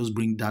 I'll just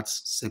bring that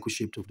circle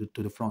shape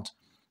to the front.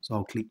 So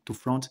I'll click to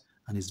front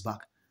and it's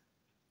back.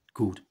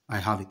 Good, I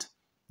have it.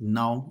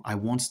 Now I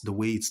want the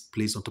way it's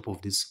placed on top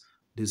of this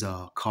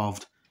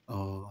curved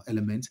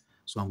element.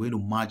 So I'm going to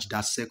merge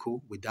that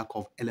circle with that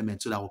curved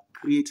element so that will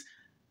create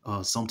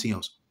something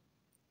else.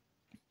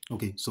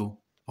 Okay, so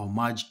I'll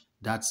merge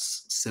that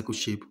circle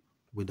shape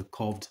with the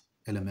curved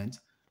element,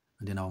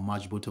 and then I'll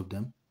merge both of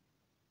them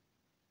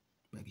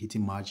by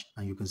hitting merge,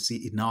 and you can see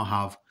it now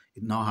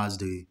has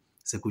the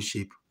circle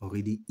shape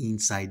already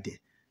inside there.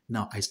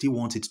 Now I still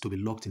want it to be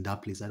locked in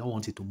that place. I don't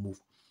want it to move.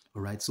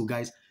 All right, so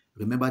guys,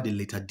 remember the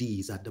letter D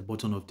is at the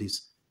bottom of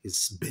this.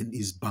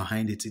 Is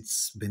behind it.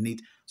 It's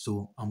beneath.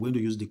 So I'm going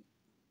to use the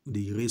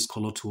erase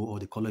color tool or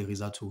the color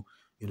eraser tool.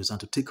 You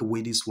understand, to take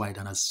away this white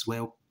and as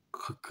well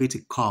create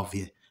a curve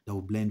here that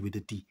will blend with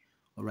the D.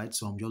 All right,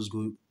 so I'm just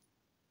going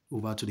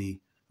over to the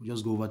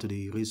just go over to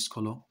the erase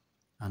color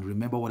and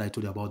remember what I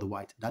told you about the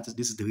white.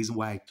 This is the reason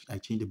why I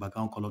changed the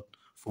background color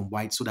from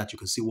white so that you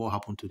can see what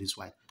happened to this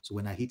white. So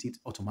when I hit it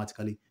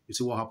automatically, you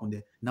see what happened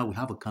there. Now we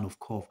have a kind of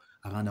curve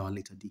around our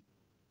letter D.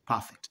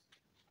 Perfect.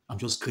 I'm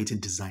just creating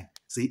design.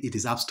 See, it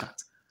is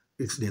abstract.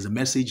 There's a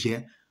message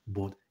here,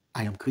 but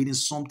I am creating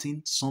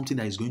something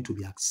that is going to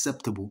be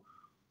acceptable.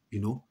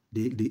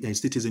 The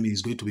aestheticism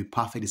is going to be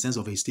perfect. The sense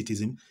of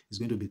aestheticism is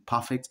going to be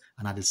perfect,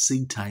 and at the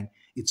same time,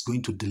 it's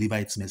going to deliver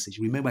its message.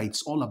 Remember,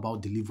 it's all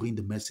about delivering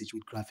the message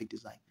with graphic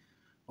design.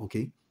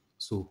 Okay,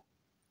 so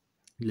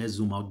let's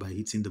zoom out by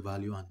hitting the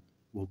value, and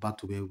we're back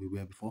to where we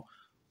were before.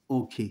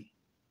 Okay,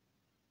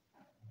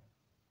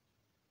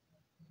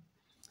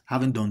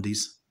 having done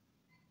this,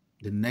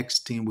 the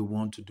next thing we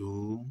want to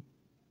do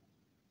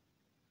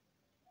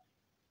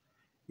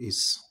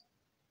is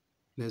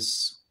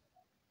let's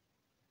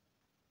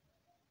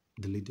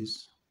delete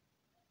this.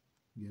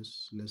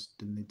 Yes, let's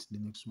delete the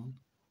next one.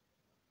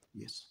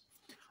 Yes.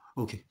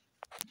 Okay.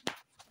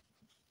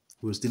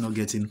 We're still not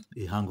getting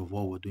a hang of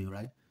what we're doing,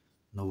 right?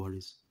 No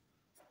worries.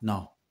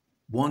 Now,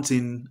 one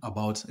thing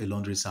about a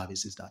laundry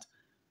service is that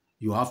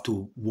you have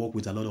to work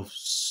with a lot of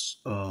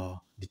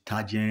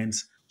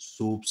detergents,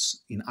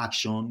 soaps in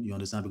action. You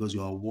understand? Because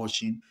you are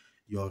washing,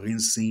 you're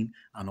rinsing,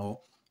 and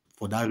all.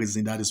 For that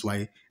reason, that is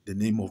why the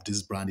name of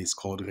this brand is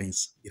called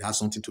Rinse. It has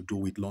something to do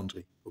with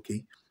laundry,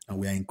 okay? And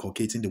we are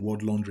inculcating the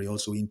word laundry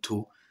also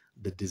into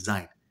the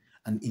design.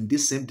 And in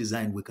this same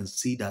design, we can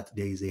see that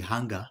there is a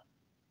hanger.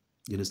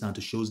 You understand?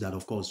 To shows that,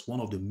 of course, one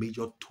of the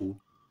major tools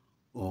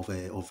of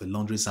a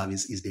laundry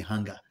service is the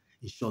hanger.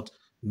 In short,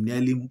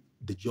 nearly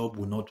the job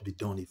will not be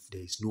done if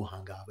there is no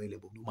hanger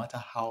available, no matter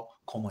how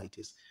common it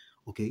is.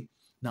 Okay.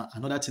 Now,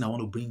 another thing I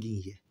want to bring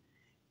in here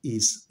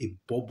is a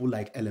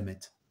bubble-like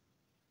element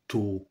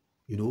to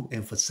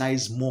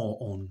emphasize more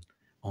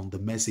on the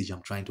message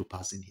I'm trying to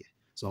pass in here.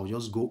 So I'll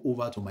just go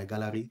over to my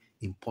gallery,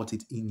 import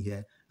it in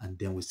here, and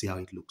then we'll see how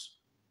it looks.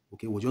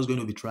 Okay, we're just going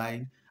to be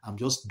trying. I'm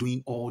just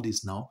doing all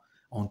this now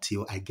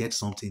until I get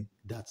something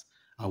that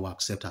I will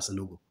accept as a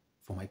logo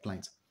for my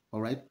clients.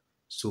 All right,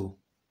 so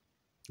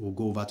we'll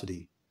go over to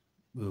the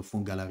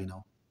phone gallery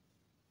now.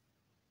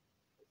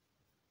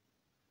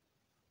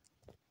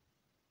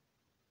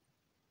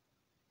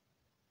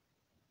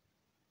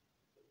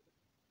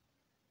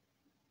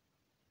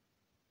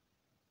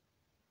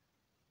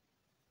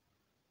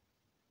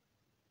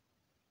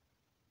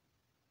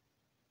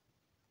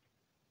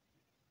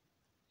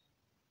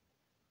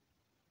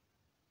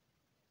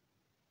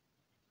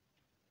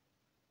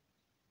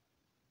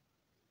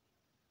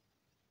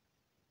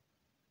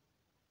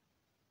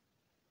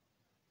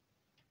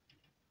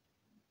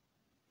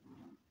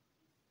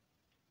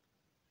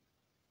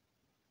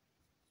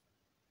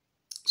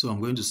 So I'm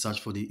going to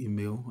search for the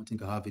email. I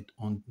think I have it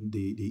on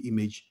the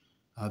image.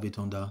 I have it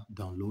under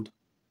download.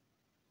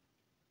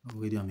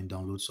 Already I'm in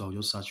download, so I'll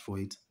just search for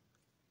it.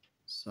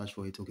 Search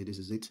for it. Okay, this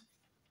is it.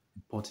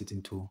 Import it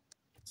into,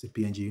 it's a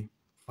PNG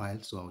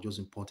file, so I'll just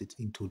import it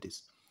into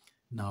this.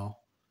 Now,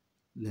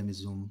 let me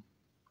zoom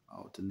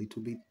out a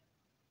little bit.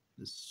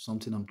 There's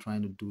something I'm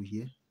trying to do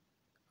here.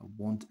 I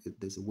want it,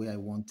 there's a way I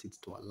want it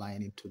to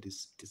align into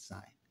this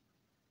design.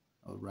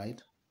 All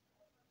right.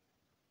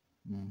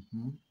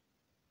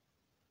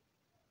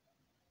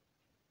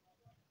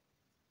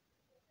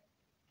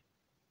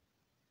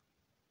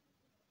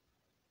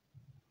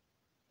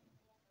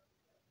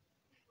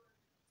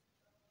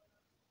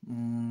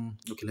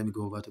 Okay, let me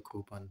go over to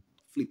crop and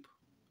flip.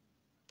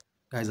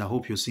 Guys, I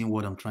hope you're seeing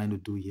what I'm trying to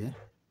do here,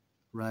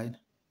 right?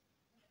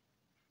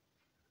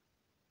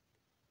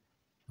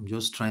 I'm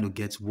just trying to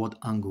get what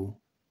angle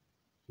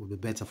will be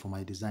better for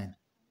my design.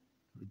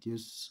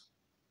 Reduce.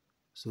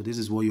 So this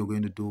is what you're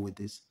going to do with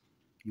this.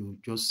 You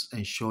just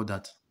ensure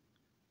that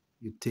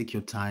you take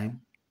your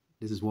time.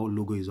 This is what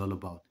logo is all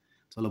about.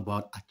 It's all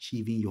about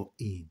achieving your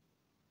aim.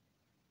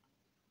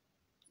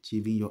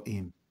 Achieving your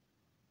aim.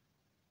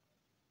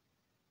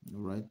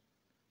 All right.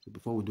 So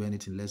before we do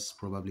anything, let's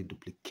probably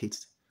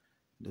duplicate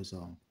this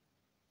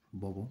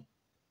bubble.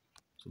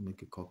 So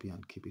make a copy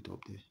and keep it up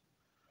there.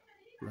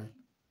 Right.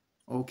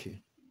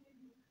 Okay.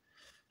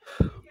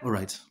 All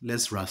right.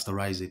 Let's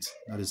rasterize it.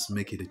 That is,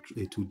 make it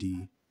a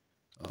 2D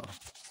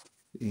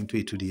into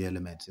a 2D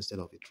element instead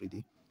of a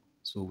 3D.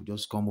 So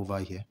just come over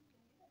here.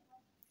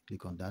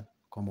 Click on that.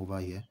 Come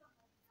over here.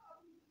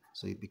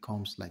 So it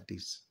becomes like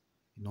this.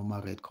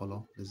 Normal red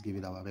color. Let's give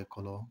it our red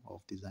color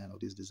of design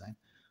of this design.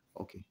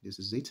 Okay, this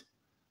is it.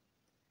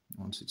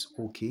 Once it's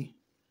okay,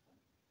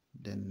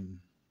 then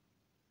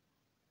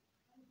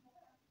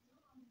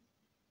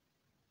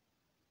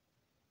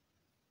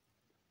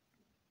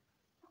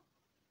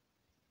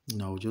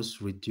now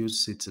just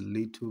reduce it a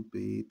little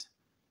bit,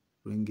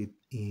 bring it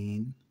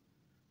in.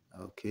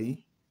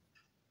 Okay,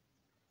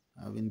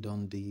 having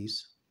done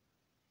this,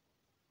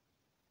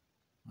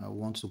 I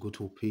want to go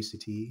to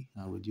opacity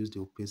and reduce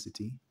the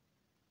opacity.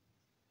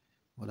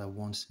 What I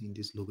want in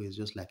this logo is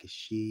just like a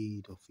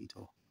shade of it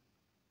all.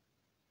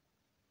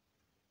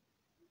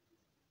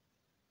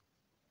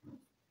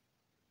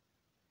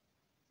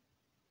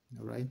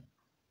 All right.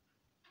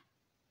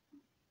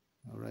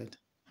 All right.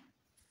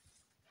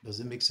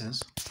 Does it make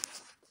sense?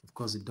 Of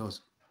course it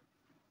does.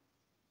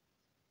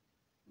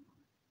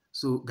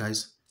 So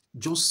guys,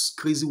 just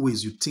crazy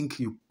ways you think,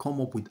 you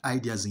come up with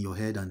ideas in your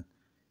head and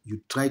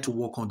you try to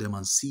work on them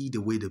and see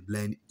the way they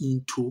blend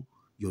into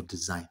your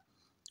design.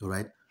 All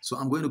right. So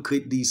I'm going to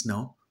create this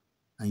now,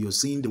 and you're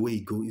seeing the way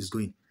it is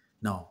going.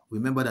 Now,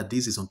 remember that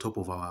this is on top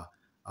of our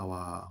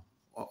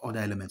other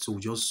elements. So we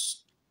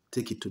just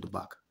take it to the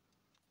back.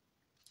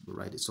 All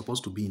right. It's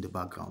supposed to be in the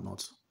background,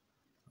 not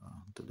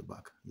to the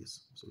back.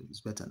 Yes. So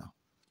it's better now.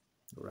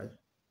 All right.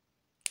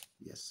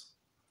 Yes.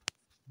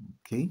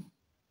 Okay.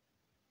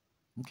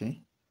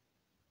 Okay.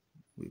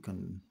 We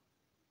can,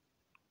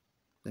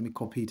 let me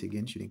copy it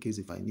again, in case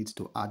if I need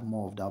to add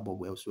more of that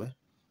bubble elsewhere.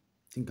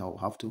 I think I'll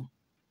have to.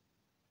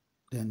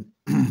 Then,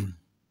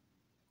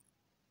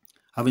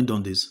 having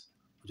done this,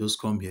 just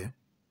come here,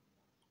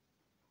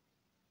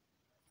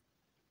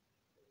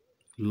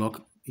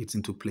 lock it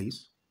into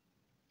place.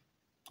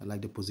 I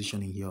like the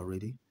positioning here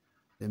already.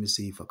 Let me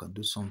see if I can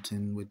do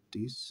something with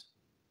this.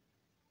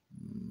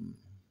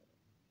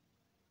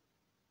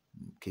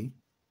 Okay.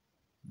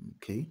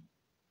 Okay.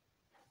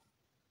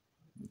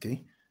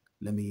 Okay.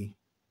 Let me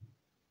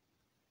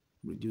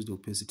reduce the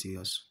opacity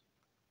as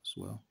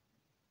well.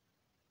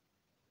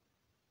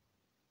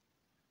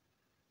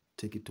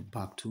 Take it to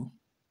back to.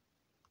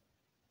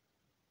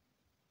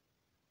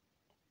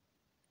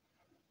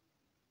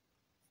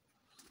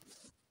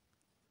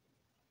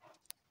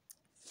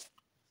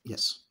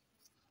 Yes.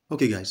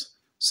 Okay, guys.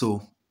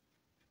 So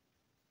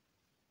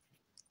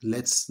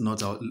let's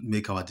not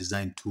make our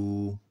design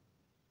too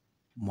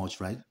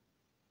much, right?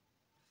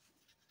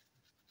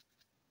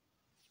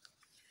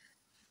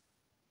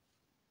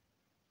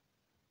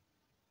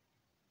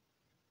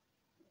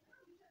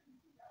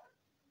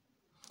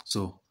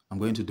 So I'm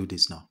going to do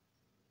this now.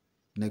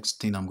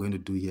 Next thing I'm going to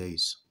do here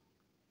is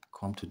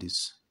come to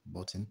this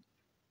button,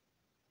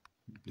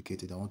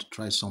 duplicate it. I want to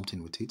try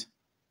something with it.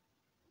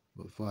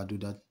 But before I do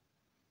that,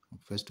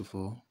 first of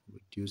all,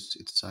 reduce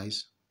its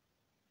size,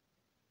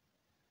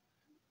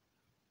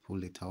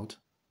 pull it out,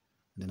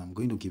 and then I'm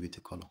going to give it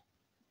a color.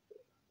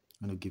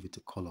 I'm going to give it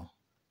a color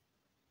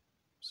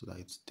so that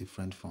it's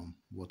different from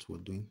what we're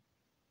doing.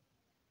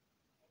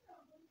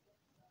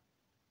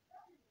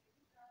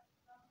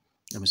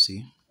 Let me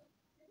see.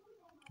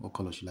 What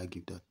color should I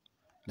give that?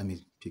 Let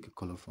me pick a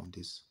color from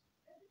this.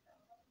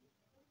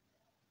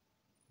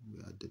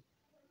 Where are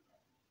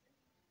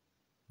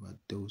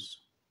those?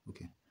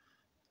 Okay.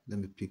 Let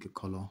me pick a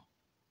color.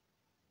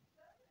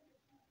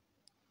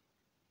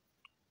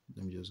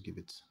 Let me just give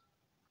it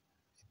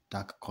a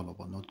dark color,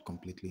 but not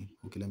completely.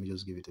 Okay, let me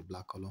just give it a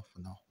black color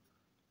for now.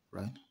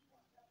 Right?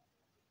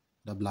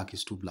 That black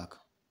is too black.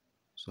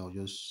 So I'll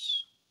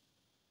just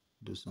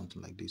do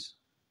something like this.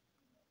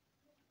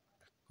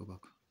 Go back.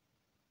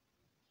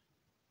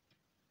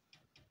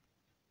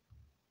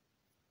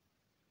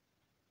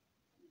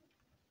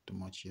 Too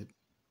much yet.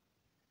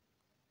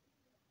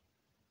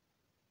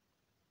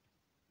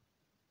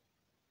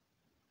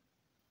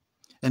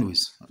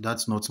 Anyways,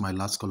 that's not my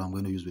last color I'm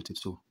going to use with it.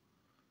 So,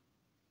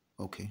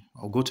 okay,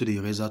 I'll go to the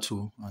eraser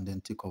tool and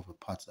then take off the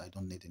parts I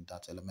don't need in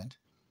that element,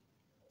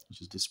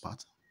 which is this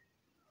part.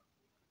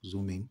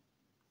 Zoom in,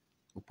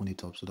 open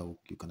it up so that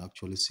you can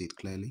actually see it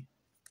clearly.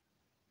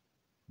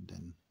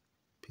 Then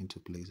pin to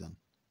place, and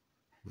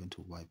I'm going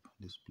to wipe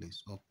this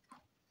place up.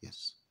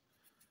 Yes.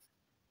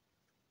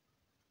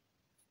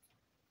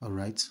 All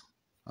right.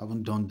 I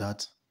haven't done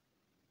that.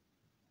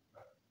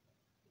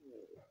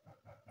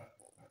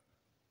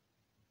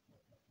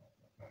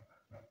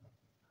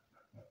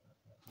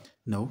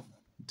 No,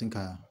 I think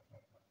I.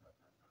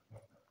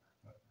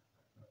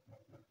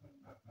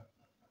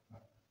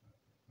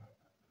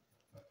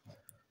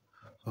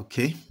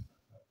 Okay.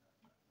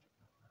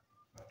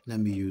 Let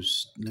me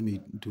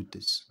do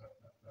this.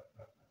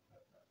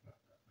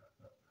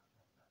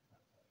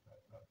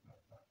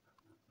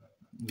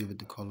 Give it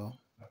the color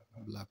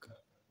black.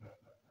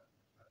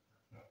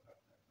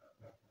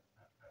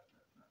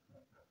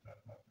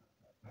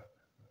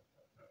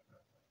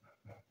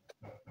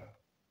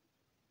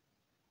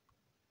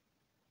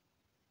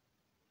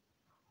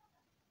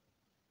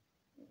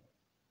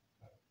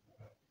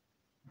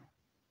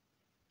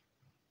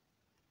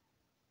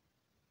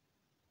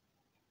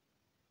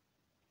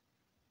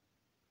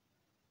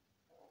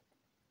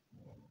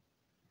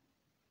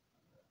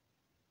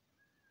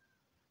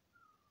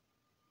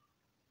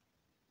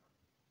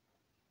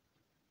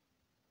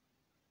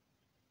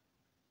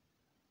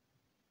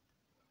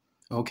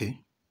 Okay.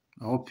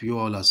 I hope you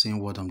all are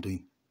seeing what I'm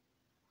doing.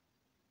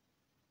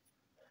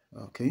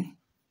 Okay.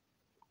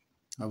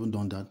 I haven't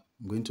done that.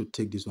 I'm going to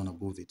take this one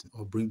above it,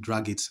 or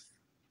drag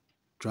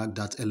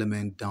that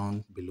element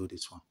down below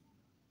this one,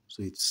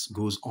 so it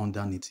goes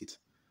underneath it.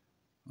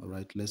 All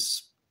right,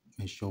 let's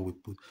make sure we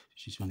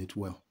position it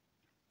well.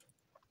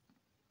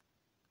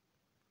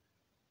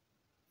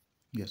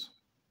 Yes.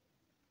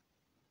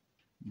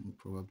 We'll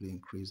probably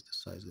increase the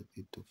size a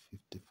bit to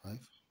 55.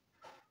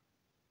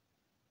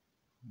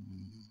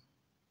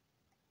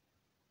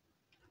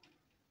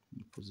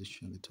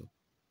 Position it up.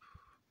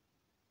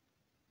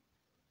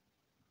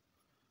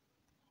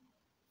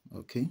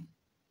 Okay.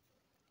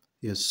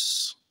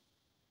 Yes.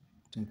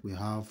 I think we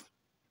have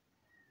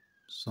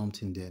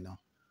something there now.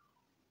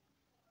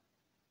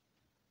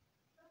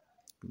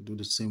 We'll do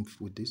the same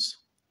with this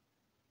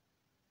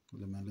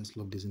element. Let's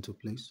lock this into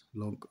place.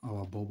 Lock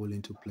our bubble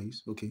into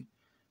place. Okay.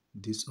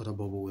 This other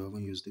bubble, we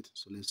haven't used it.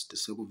 So let's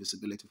disable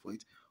visibility for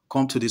it.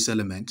 Come to this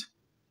element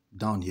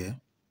down here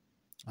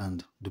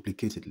and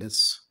duplicate it.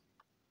 Let's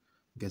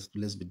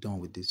be done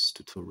with this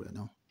tutorial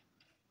now.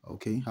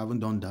 Okay, haven't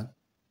done that.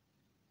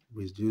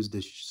 Reduce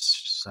the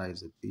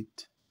size a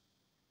bit.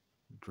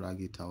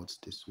 Drag it out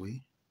this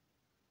way.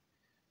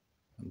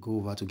 And go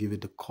over to give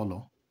it the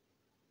color.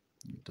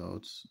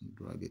 Without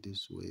drag it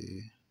this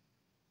way.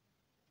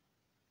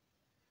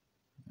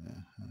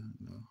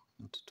 No,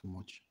 not too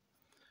much.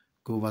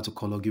 Go over to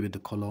color, give it the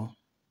color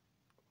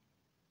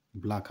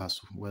black as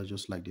well,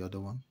 just like the other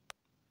one.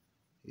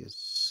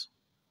 Yes,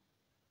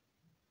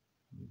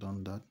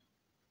 done that.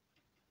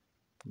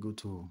 Go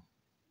to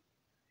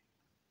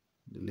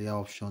the layer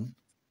option.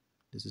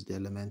 This is the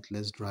element.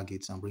 Let's drag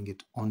it and bring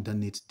it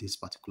underneath this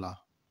particular,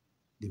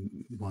 the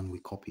one we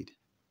copied,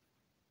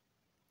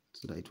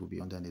 so that it will be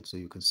underneath, so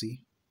you can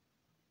see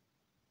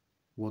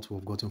what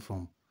we've gotten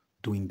from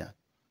doing that.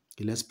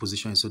 Okay, let's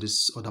position it so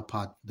this other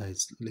part that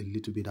is a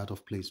little bit out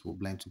of place will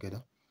blend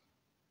together.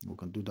 We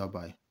can do that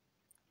by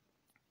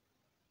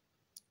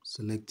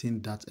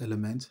selecting that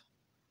element,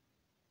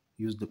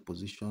 use the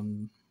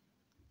position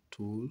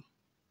tool,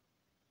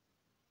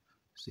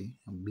 see,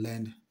 and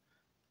blend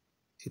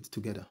it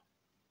together.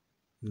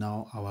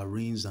 Now our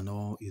rings and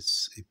all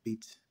is a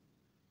bit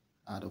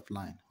out of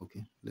line.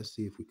 Okay, let's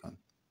see if we can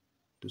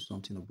do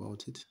something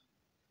about it.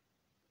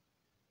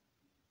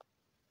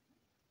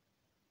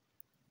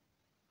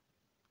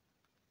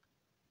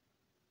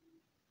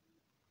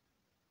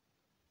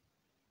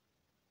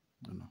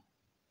 No.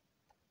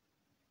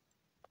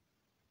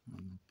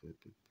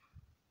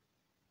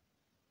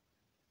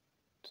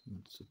 It's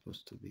not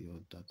supposed to be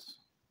all that.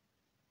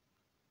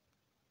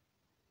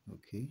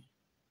 Okay.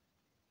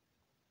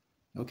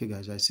 Okay,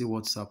 guys, I see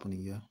what's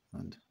happening here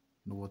and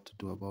know what to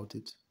do about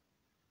it.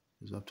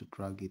 You have to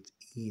drag it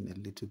in a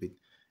little bit.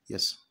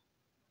 Yes.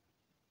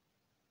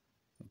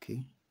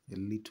 Okay, a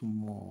little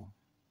more.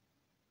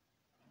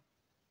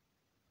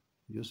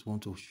 You just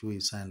want to show a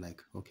sign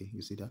like, okay,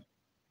 you see that?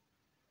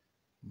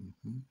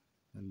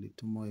 A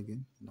little more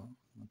again. No,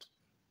 not.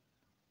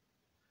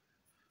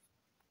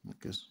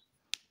 Okay.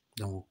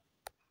 Then we'll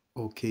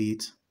okay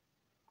it.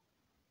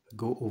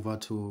 Go over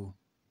to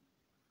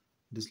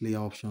this layer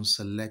option,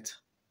 select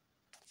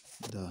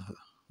the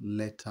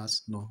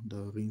letters, no,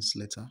 the rings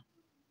letter.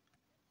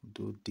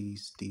 Do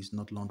these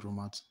not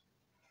laundromat.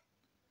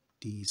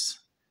 these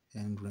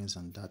emblems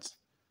and that,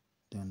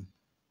 then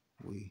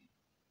we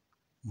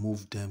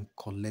move them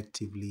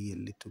collectively a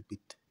little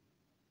bit.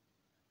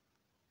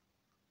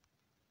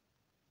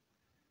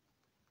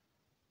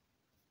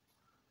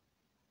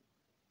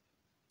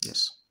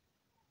 Yes.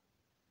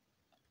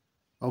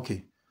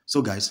 Okay.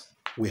 So guys,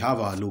 we have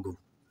our logo,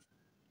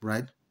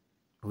 right?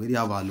 We already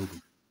have our logo.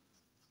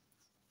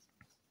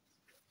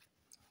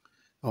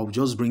 I'll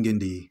just bring in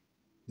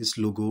this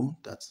logo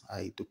that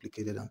I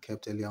duplicated and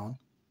kept earlier on.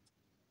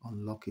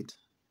 Unlock it.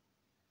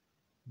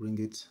 Bring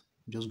it.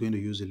 I'm just going to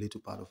use a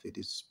little part of it.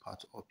 This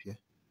part up here.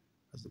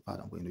 That's the part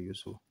I'm going to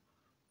use. So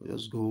we'll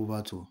just go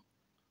over to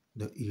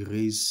the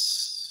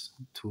erase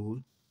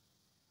tool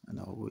and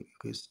I'll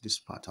erase this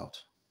part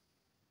out.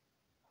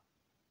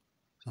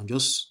 So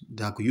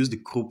I could use the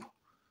crop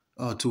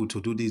tool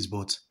to do this,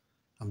 but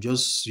I'm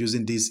just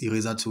using this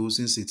eraser tool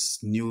since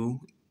it's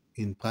new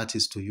in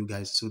practice to you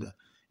guys so that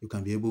you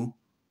can be able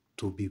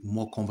to be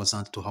more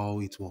conversant to how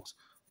it works.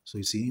 So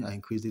you see, I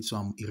increased it, so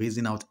I'm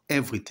erasing out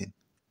everything.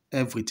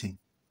 Everything.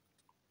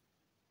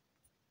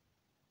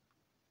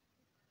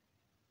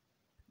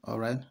 All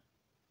right.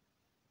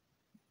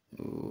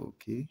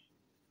 Okay.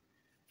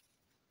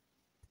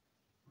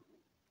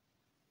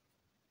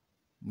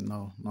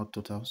 No, not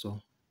total.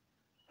 So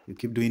you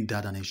keep doing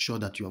that and ensure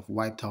that you have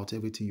wiped out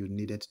everything you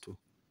needed to.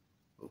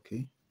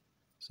 Okay.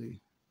 So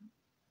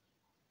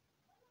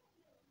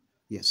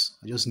yes,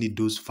 I just need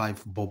those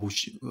 5 bubble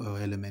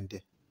element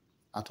there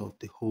out of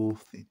the whole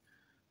thing.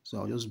 So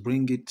I'll just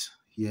bring it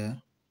here,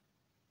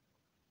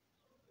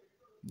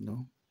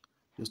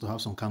 just to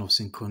have some kind of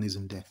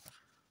synchronism there.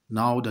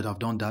 Now that I've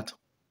done that,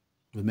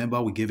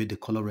 remember we gave it the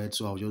color red,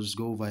 so I'll just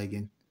go over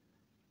again.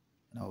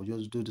 And I'll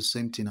just do the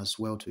same thing as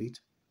well to it.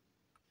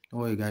 Don't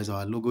worry guys,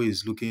 our logo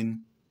is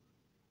looking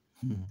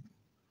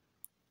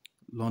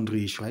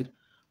laundry-ish, right?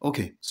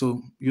 Okay,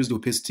 so use the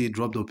opacity,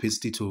 drop the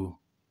opacity to,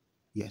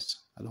 yes,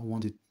 I don't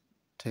want it,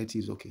 30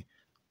 is okay.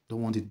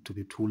 Don't want it to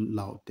be too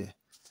loud there.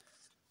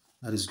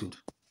 That is good.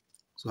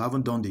 So I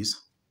haven't done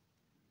this.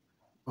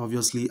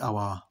 Obviously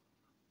I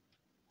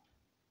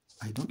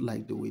don't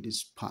like the way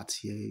this part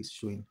here is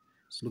showing.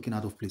 It's looking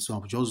out of place. So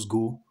I'll just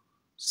go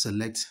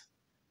select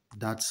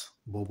that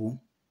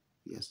bubble.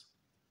 Yes.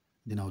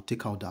 Then I'll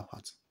take out that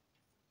part.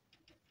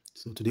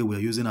 So today we're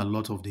using a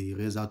lot of the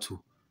eraser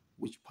tool.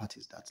 Which part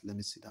is that? Let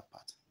me see that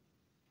part.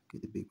 Okay,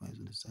 the big one is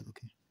on the side.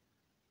 Okay.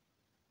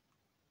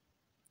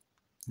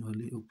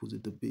 Only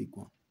opposite the big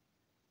one.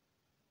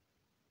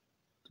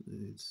 So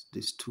it's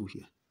this two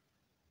here.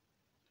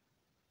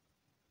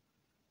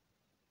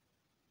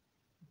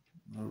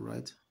 All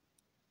right.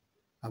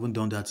 I haven't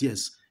done that.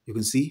 Yes, you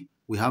can see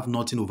we have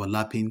nothing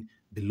overlapping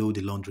below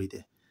the laundry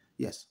there.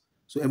 Yes.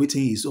 So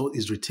everything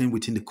is retained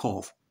within the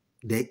curve.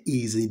 There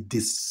is a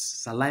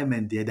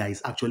disalignment there that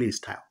is actually a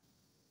style.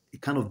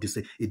 It kind of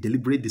a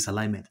deliberate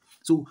disalignment.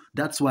 So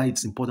that's why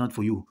it's important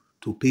for you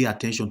to pay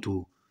attention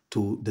to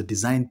the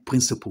design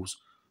principles,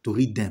 to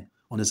read them.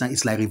 Understand?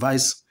 It's like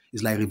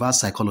reverse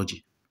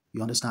psychology.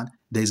 You understand?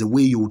 There's a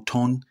way you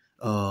turn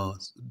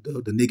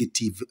the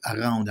negative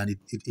around, and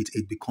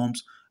it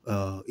becomes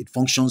it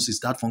functions. It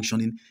starts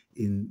functioning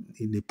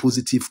in a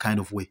positive kind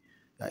of way.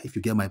 If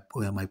you get my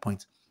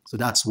point. So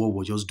that's what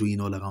we're just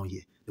doing all around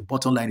here. The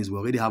bottom line is we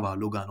already have our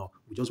logo and all.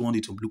 We just want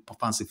it to look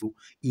fanciful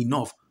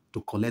enough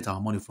to collect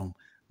our money from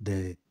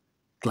the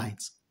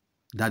clients.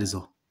 That is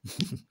all.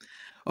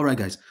 All right,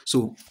 guys.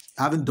 So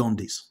having done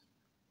this,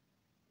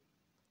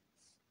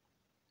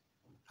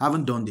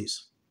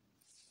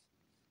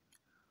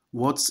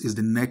 what is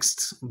the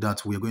next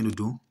that we're going to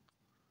do?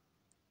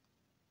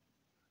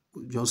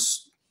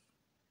 Just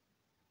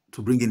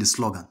to bring in the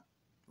slogan.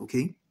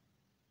 Okay.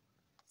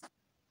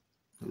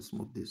 Let's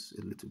move this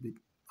a little bit.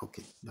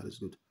 Okay, that is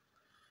good.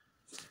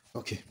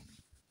 Okay.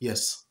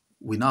 Yes,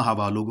 we now have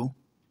our logo.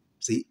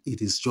 See,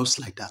 it is just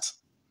like that.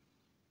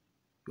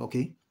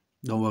 Okay,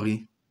 don't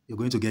worry. You're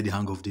going to get the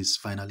hang of this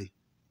finally.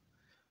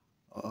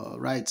 All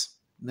right.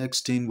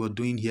 Next thing we're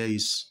doing here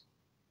is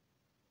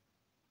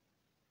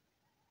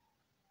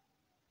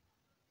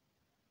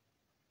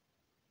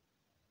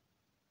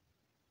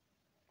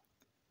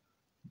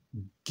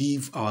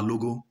give our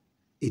logo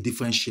a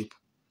different shape.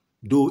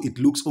 Though it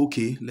looks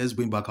okay, let's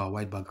bring back our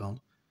white background.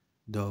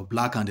 The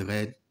black and the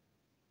red.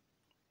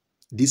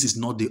 This is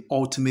not the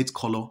ultimate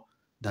color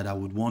that I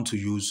would want to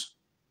use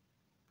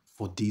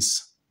for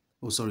this.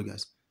 Oh, sorry,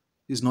 guys.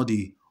 This is not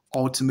the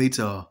ultimate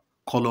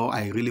color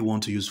I really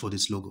want to use for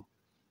this logo,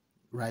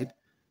 right?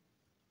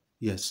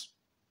 Yes.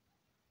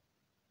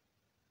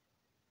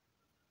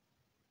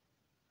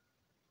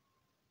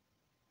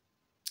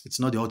 It's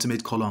not the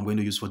ultimate color I'm going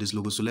to use for this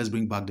logo. So let's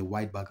bring back the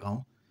white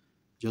background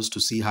just to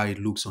see how it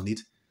looks on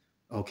it.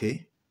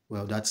 Okay.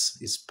 Well,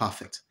 it's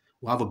perfect.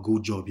 We'll have a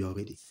good job here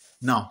already.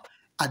 Now,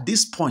 at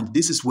this point,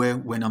 this is where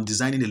when I'm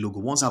designing a logo,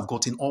 once I've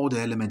gotten all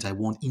the elements I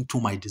want into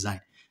my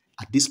design,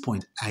 at this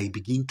point, I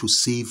begin to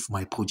save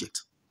my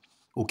project.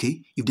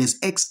 Okay. If there's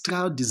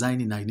extra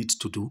designing I need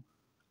to do,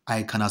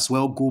 I can as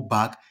well go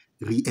back,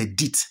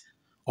 re-edit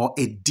or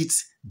edit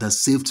the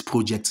saved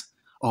project.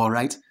 All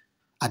right.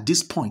 At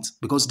this point,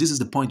 because this is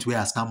the point where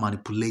I start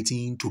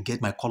manipulating to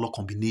get my color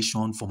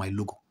combination for my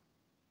logo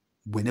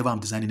whenever I'm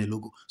designing a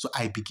logo. So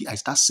I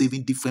start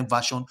saving different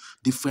version,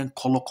 different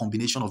color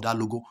combination of that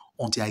logo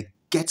until I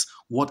get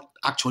what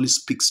actually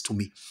speaks to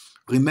me.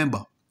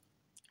 Remember,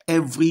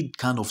 every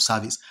kind of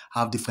service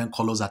have different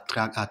colors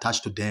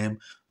attached to them.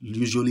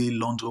 Usually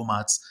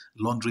laundromats,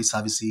 laundry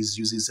services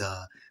uses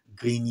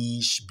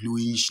greenish,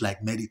 bluish,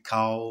 like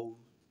medical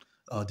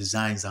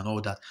designs and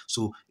all that.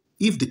 So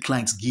if the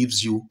client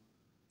gives you,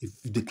 if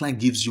the client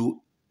gives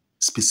you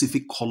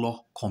specific color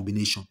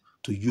combination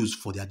to use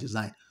for their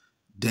design,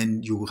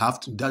 then you have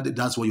to,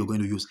 that's what you're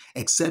going to use,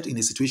 except in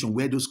a situation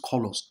where those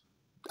colors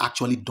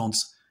actually don't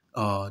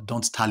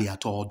tally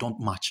at all, don't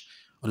match.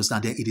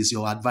 Understand? Then it is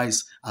your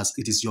advice, as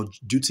it is your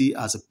duty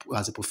as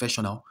a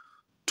professional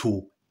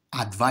to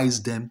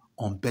advise them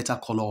on better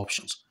color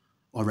options.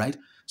 All right.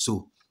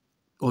 So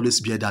always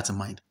bear that in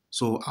mind.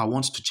 So I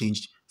want to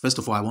change. First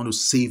of all, I want to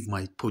save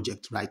my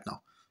project right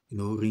now.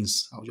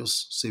 Rinse. I'll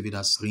just save it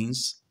as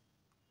rinse.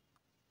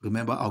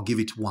 Remember, I'll give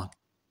it 1.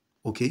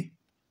 Okay.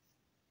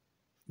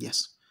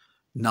 Yes.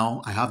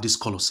 Now I have this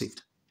color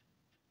saved,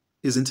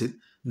 isn't it?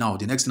 Now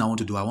the next thing I want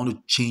to do, I want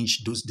to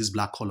change this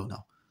black color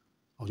now.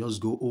 I'll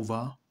just go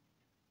over,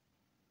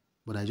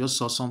 but I just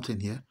saw something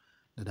here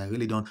that I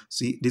really don't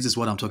see. This is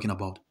what I'm talking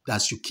about.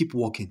 As you keep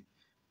working,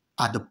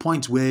 at the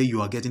point where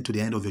you are getting to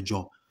the end of your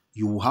job,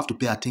 you will have to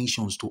pay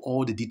attention to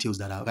all the details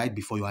that are right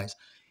before your eyes,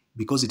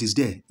 because it is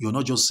there. You're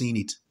not just seeing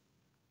it.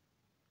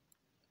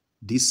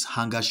 This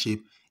hanger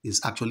shape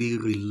is actually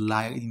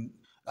relying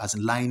as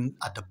lying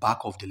at the back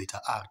of the letter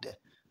R there,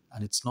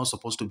 and it's not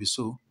supposed to be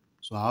so.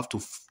 So I have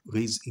to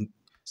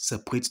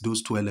separate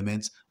those two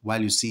elements.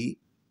 While you see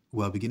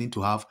we are beginning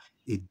to have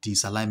a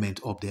disalignment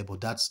up there, but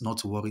that's not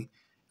to worry.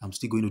 I'm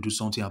still going to do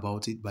something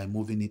about it by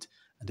moving it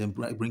and then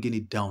bringing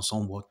it down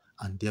somewhat,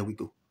 and there we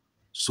go.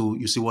 So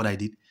you see what I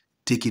did?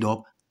 Take it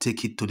up,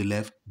 take it to the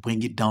left,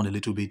 bring it down a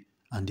little bit,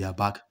 and they are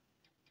back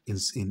in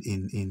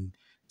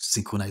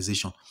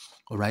synchronization.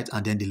 All right,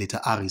 and then the letter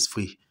R is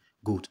free.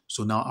 Good.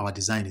 So now our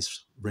design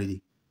is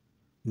ready.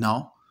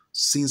 Now,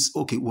 since,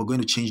 okay, we're going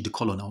to change the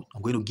color now.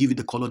 I'm going to give it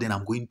the color, then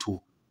I'm going to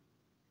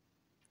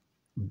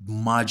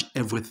merge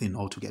everything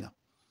all together.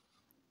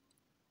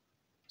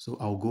 So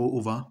I'll go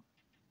over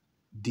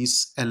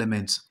this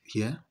element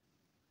here.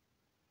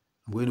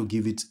 I'm going to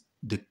give it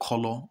the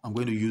color. I'm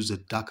going to use a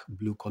dark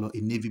blue color,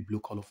 a navy blue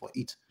color for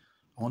it.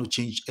 I want to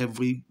change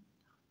every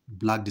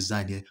black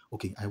design here.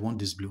 Okay, I want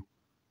this blue.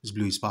 This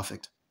blue is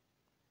perfect.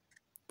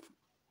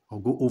 I'll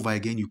go over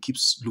again. You keep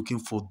looking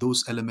for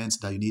those elements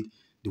that you need.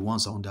 The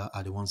ones under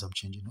are the ones I'm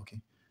changing.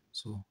 Okay,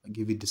 so I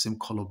give it the same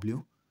color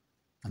blue,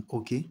 and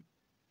okay.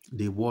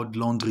 The word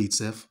laundry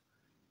itself,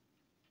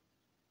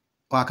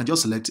 or I can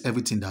just select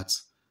everything that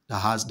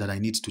I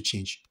need to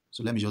change.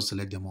 So let me just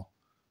select them all.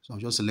 So I'll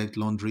just select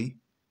laundry.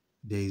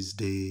 There is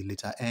the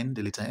letter N.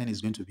 The letter N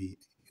is going to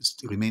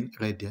remain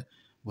red there,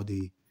 but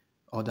the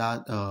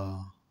other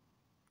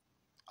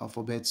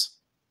alphabets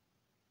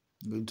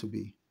are going to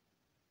be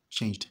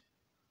changed.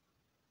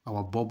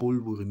 Our bubble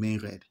will remain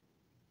red.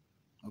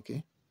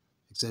 Okay,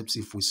 except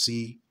if we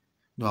see,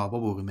 no, our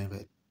bubble will remain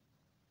red.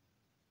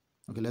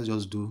 Okay, let's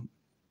just do,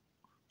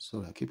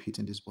 sorry, I keep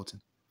hitting this button.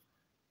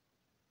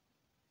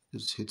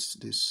 Just hit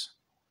this.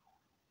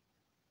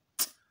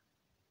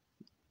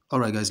 All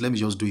right, guys, let me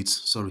just do it.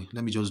 Sorry,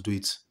 let me just do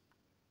it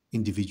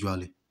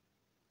individually.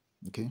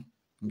 Okay,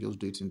 let me just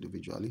do it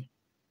individually.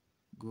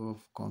 Go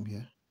off, come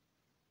here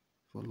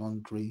for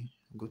laundry,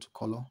 go to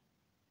color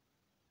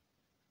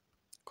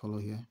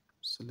here,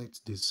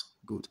 select this.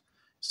 Good.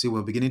 See,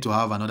 we're beginning to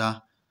have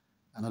another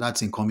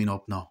thing coming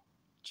up now.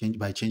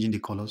 By changing the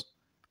colors.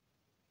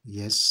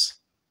 Yes.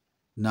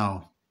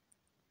 Now,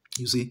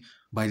 you see,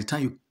 by the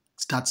time you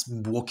start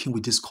working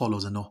with these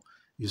colors and all,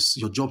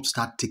 your job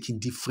start taking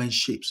different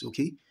shapes.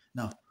 Okay.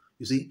 Now,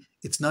 you see,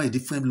 it's now a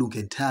different look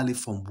entirely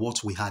from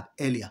what we had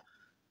earlier.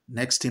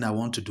 Next thing I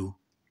want to do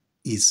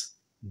is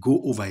go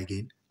over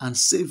again and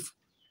save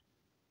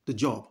the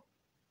job.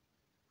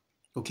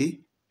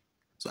 Okay.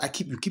 So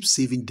you keep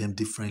saving them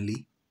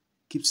differently.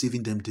 Keep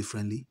saving them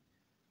differently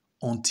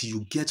until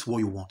you get what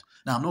you want.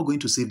 Now, I'm not going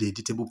to save the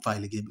editable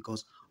file again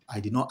because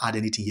I did not add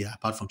anything here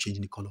apart from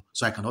changing the color.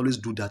 So I can always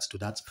do that to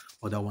that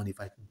other one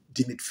if I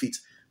deem it fit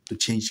to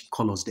change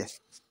colors there.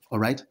 All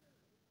right.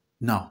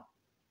 Now,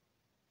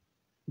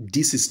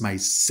 this is my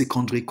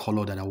secondary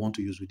color that I want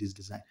to use with this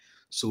design.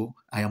 So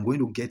I am going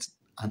to get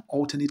an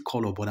alternate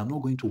color, but I'm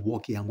not going to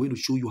work here. I'm going to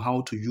show you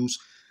how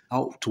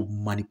to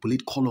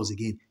manipulate colors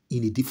again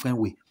in a different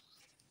way.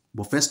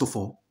 But first of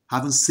all,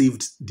 having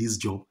saved this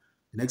job,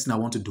 the next thing I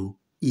want to do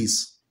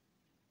is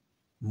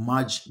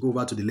go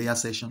over to the layer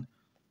section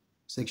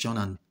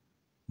and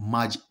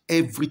merge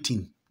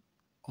everything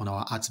on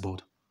our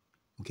artboard.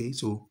 Okay,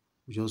 so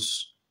we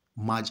just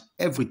merge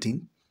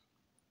everything.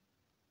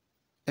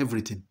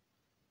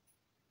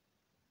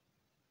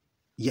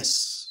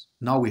 Yes,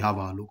 now we have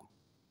our logo.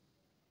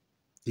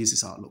 This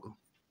is our logo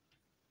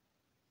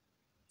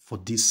for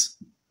this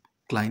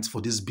client,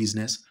 for this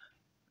business.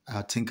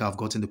 I think I've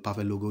gotten the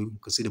perfect logo. You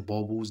can see the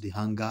bubbles, the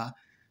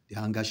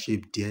hanger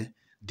shape there.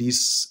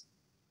 These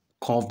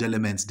curved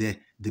elements there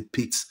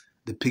depicts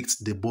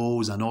the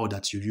bowls and all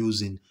that you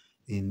use in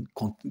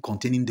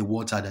containing the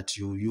water that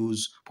you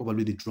use,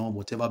 probably the drum,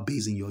 whatever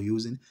basin you're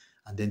using,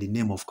 and then the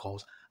name, of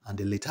course, and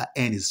the letter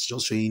N is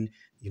just showing,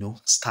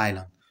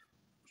 style,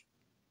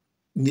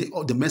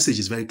 and the message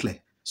is very clear.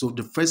 So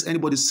the first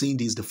anybody seeing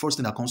this, the first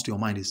thing that comes to your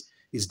mind is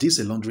this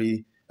a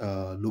laundry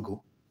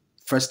logo?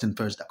 First thing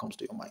first that comes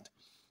to your mind.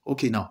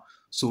 Okay, now,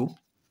 so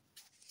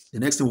the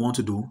next thing we want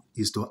to do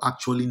is to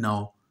actually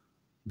now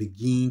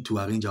begin to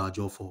arrange our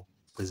job for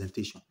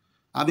presentation.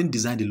 Having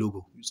designed the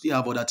logo, you still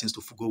have other things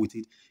to go with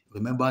it.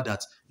 Remember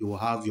that you will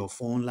have your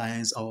phone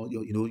lines or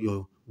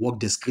your work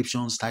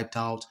descriptions typed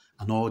out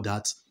and all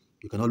that.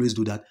 You can always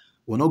do that.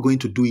 We're not going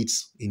to do it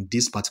in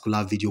this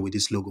particular video with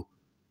this logo.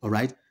 All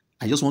right.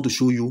 I just want to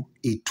show you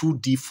a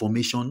 2D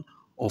formation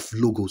of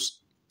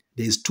logos.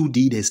 There's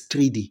 2D, there's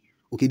 3D.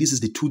 Okay, this is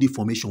the 2D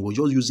formation. We're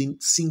just using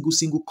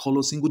single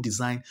color, single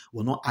design.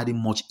 We're not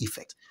adding much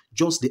effect.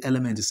 Just the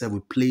element itself we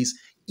place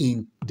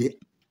in the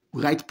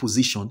right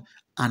position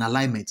and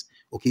alignment.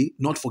 Okay,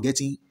 not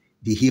forgetting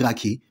the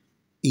hierarchy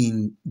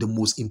in the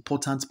most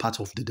important part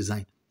of the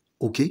design.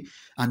 Okay,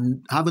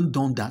 and having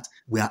done that,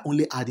 we are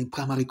only adding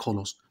primary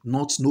colors,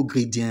 no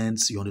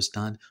gradients, you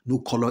understand, no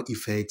color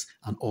effects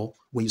and all.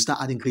 When you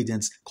start adding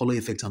gradients, color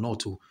effects and all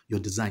to your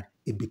design,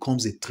 it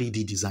becomes a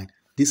 3D design.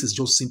 This is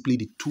just simply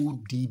the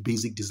 2D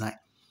basic design.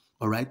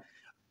 All right.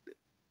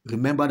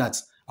 Remember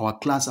that our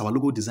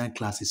logo design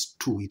class is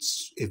 2.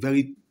 It's a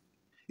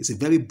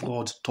very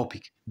broad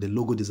topic, the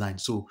logo design.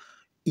 So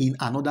in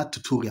another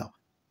tutorial,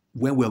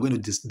 when we are going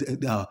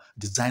to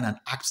design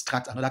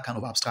another kind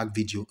of abstract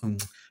video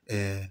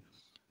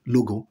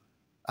logo,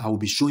 I will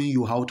be showing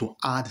you how to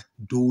add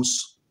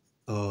those,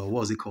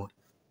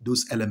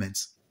 those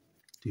elements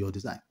to your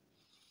design.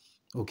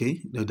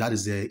 Okay, that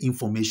is the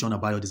information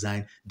about your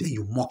design. Then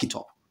you mock it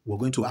up. We're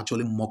going to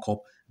actually mock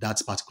up that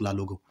particular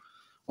logo.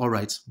 All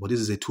right, but this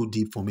is a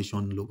 2D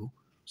formation logo.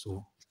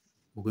 So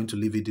we're going to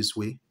leave it this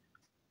way,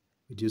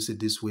 reduce it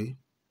this way.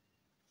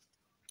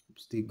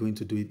 Still going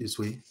to do it this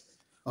way.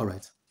 All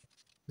right,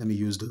 let me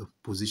use the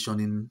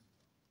positioning,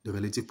 the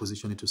relative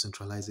positioning to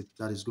centralize it.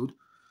 That is good.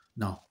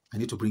 Now I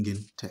need to bring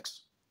in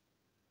text.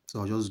 So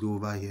I'll just go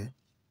over here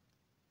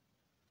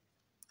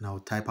and I'll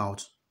type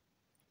out.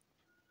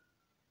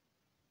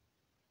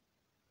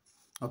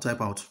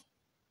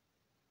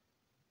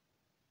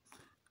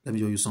 Let me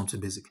show you something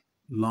basic.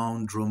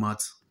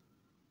 Laundromat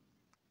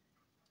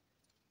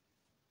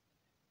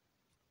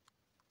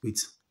with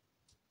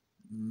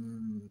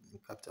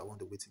capital. I want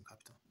the width in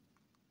capital.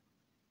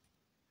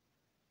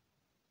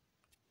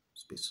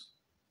 Space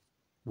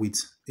with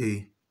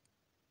a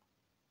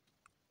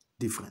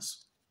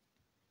difference.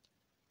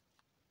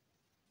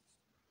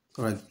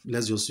 All right,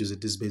 let's just use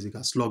it this basic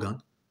as slogan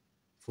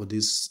for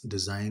this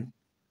design,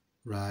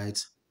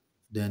 right?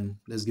 Then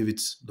let's give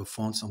it the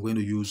fonts. I'm going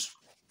to use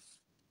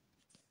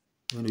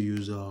I'm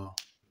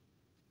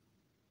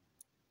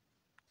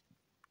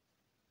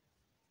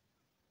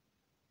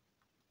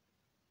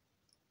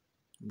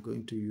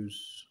going to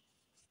use,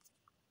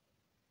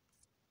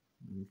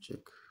 let me check.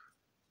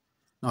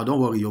 Now, don't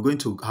worry, you're going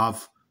to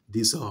have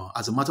this,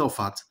 as a matter of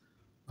fact,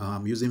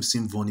 I'm using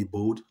Symfony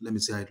bold. Let me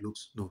see how it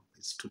looks. No,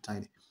 it's too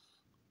tiny.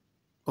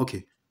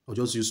 Okay, I'll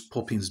just use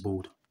Poppins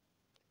bold.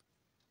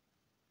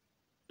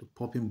 The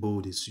Poppin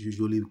bold is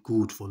usually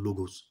good for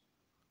logos.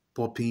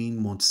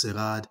 Poppin,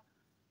 Montserrat,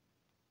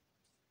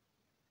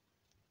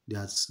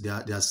 there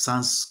are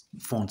sans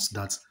fonts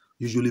that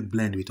usually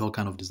blend with all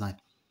kind of design.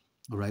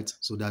 All right,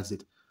 so that's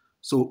it.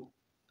 So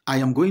I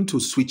am going to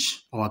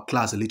switch our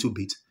class a little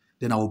bit.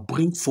 Then I will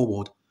bring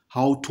forward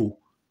how to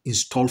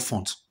install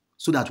font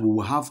so that we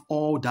will have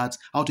all that,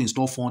 how to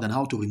install font and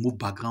how to remove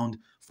background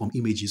from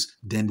images.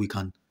 Then we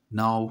can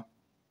now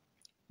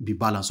be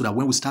balanced so that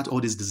when we start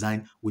all this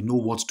design, we know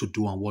what to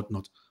do and what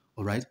not.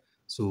 All right.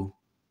 So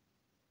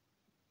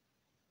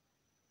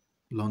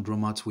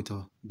laundromat with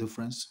a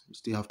difference. We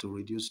still have to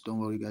reduce. Don't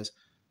worry, guys.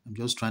 I'm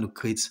just trying to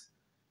create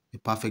a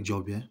perfect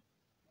job here.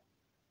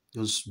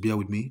 Just bear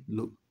with me.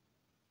 Look.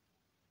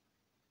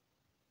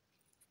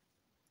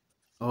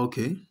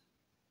 Okay.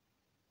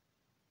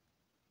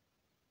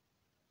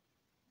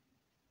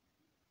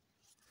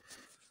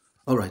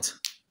 All right.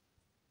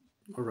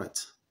 All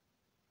right.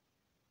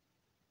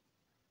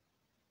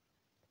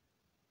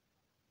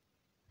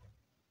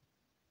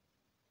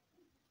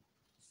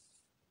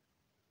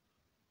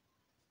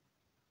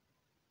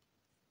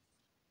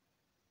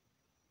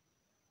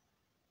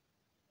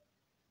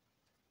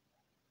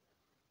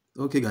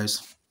 Okay,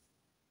 guys.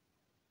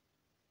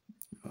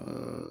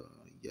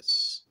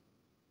 Yes.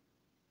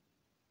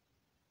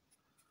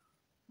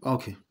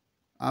 Okay.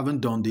 I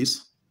haven't done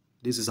this.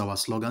 This is our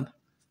slogan.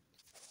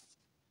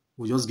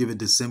 We'll just give it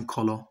the same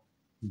color,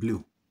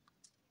 blue.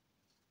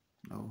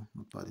 No,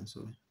 not padding,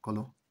 sorry.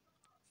 Color.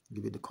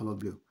 Give it the color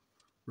blue.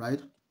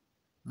 Right?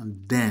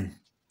 And then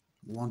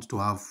we want to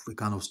have a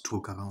kind of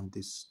stroke around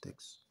this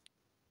text.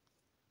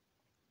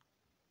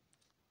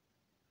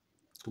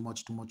 Too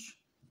much, too much.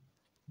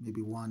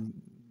 Maybe one.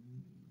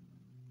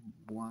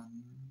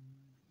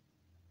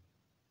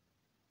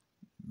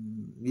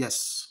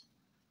 Yes,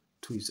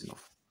 two is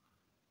enough.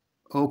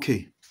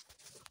 Okay,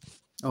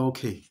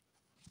 okay.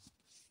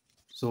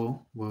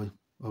 So we're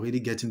already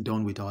getting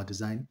done with our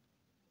design.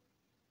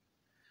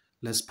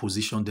 Let's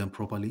position them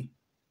properly.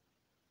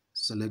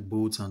 Select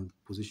both and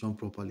position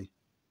properly.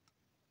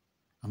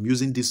 I'm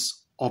using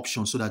this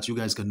option so that you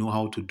guys can know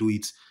how to do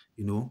it,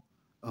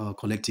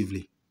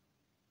 collectively.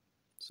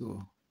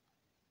 So,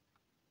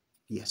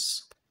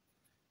 yes,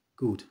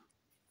 good.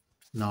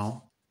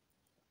 Now,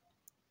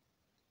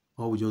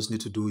 all we just need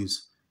to do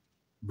is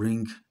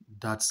bring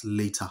that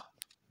later,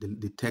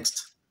 the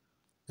text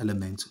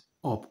element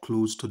up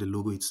close to the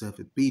logo itself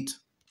a bit.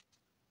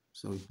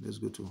 So let's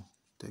go to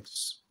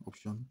text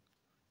option.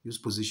 Use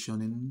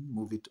positioning,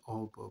 move it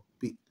up a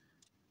bit,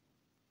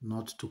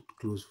 not too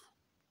close.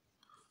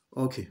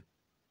 Okay.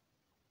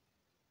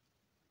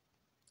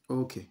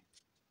 Okay.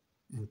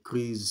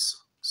 Increase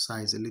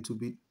size a little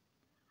bit.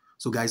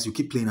 So guys, you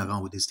keep playing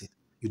around with this thing.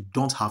 You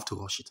don't have to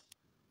rush it.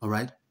 All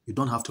right? You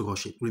don't have to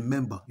rush it.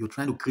 Remember, you're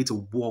trying to create a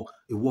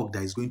work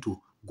that is going to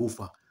go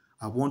far.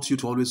 I want you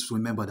to always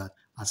remember that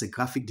as a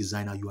graphic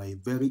designer, you are a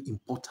very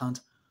important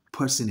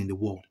person in the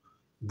world.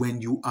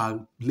 When you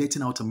are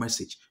letting out a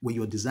message, when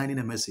you're designing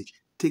a message,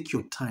 take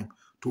your time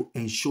to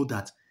ensure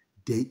that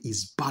there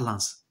is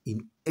balance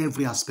in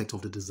every aspect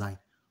of the design.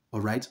 All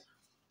right?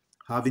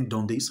 Having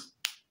done this,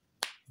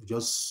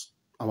 just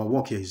our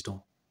work here is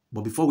done.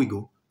 But before we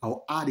go,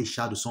 I'll add a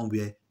shadow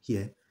somewhere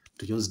here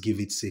to just give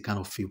it a kind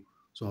of feel.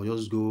 So I'll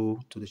just go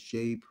to the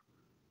shape,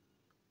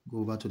 go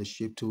over to the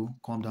shape tool,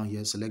 come down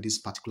here, select this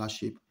particular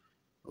shape.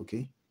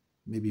 Okay.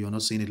 Maybe you're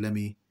not seeing it. Let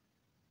me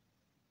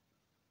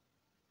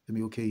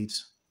okay it.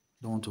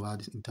 Don't want to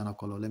add internal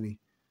color. Let me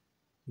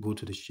go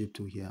to the shape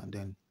tool here and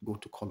then go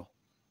to color.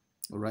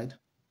 All right.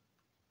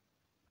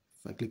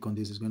 If I click on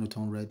this, it's going to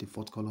turn red,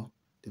 default color.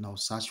 Then I'll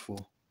search for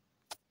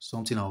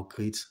something I'll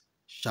create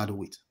shadow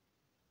with.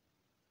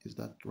 Is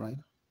that right?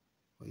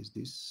 Or is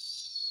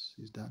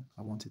that?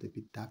 I want it a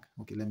bit dark.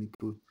 Okay, let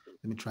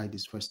me try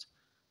this first.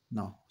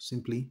 Now,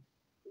 simply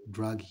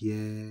drag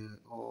here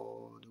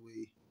all the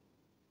way.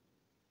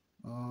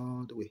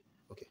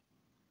 Okay,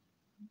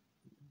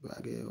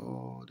 drag it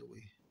all the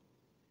way.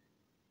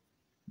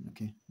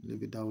 Okay,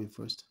 leave it that way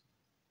first.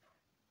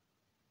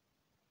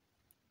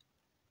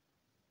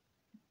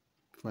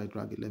 If I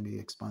drag it, let me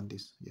expand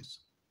this. Yes,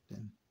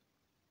 then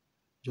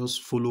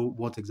just follow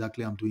what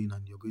exactly I'm doing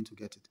and you're going to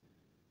get it.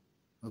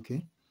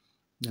 Okay,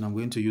 then I'm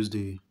going to use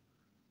the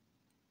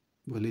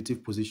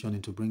relative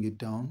positioning to bring it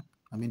down.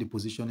 I mean the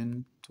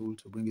positioning tool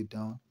to bring it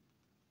down.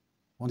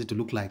 I want it to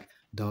look like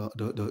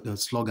the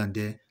slogan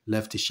there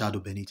left a shadow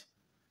beneath.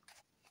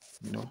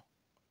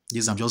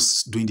 Yes, I'm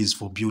just doing this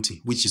for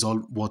beauty, which is all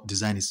what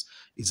design is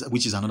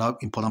which is another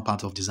important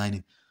part of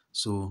designing.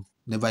 So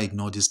never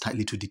ignore these tight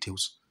little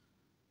details.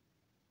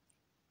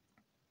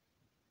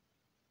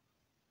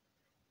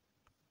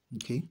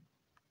 Okay,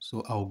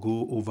 so I'll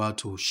go over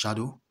to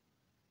shadow,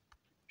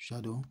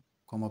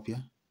 come up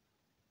here.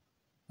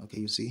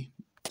 Okay, you see,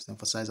 to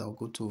emphasize, I'll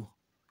go to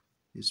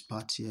this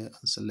part here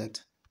and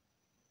select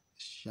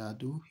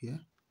shadow here,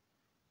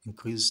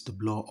 increase the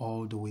blur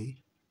all the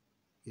way.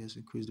 Yes,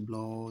 increase the blur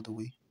all the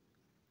way.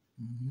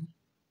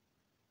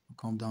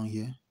 Come down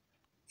here,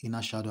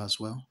 inner shadow as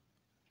well.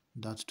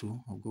 That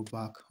too, I'll go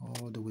back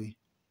all the way.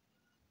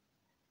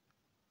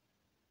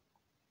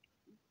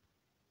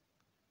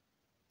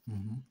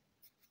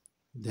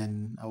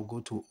 Then I'll go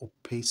to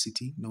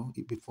opacity. No,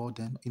 before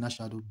then, inner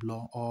shadow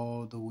blur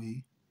all the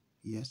way.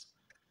 Yes.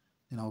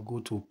 Then I'll go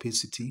to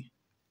opacity.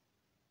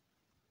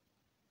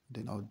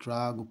 Then I'll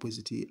drag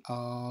opacity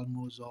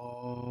almost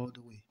all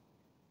the way.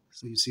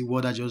 So you see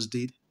what I just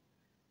did?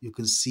 You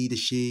can see the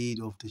shade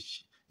of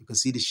you can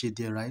see the shade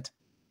there, right?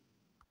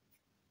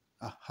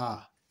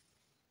 Aha.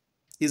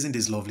 Isn't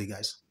this lovely,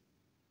 guys?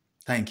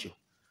 Thank you.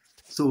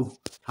 So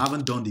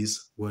having done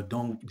this, we're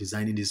done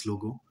designing this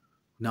logo.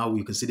 Now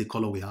you can see the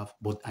color we have,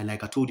 but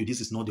like I told you,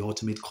 this is not the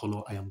ultimate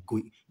color I am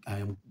going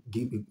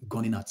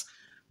at.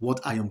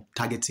 What I am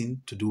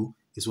targeting to do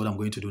is what I'm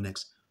going to do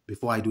next.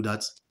 Before I do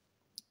that,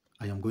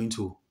 I am going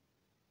to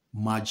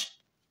merge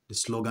the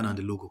slogan and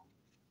the logo.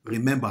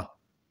 Remember,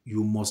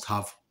 you must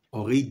have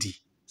already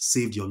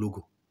saved your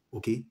logo.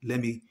 Okay, let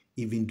me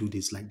even do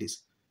this like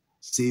this.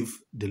 Save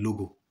the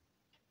logo.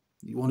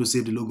 You want to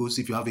save the logos,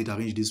 if you have it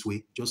arranged this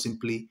way, just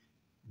simply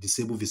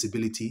disable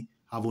visibility,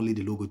 have only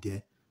the logo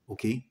there.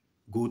 Okay,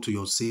 go to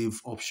your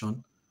save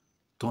option,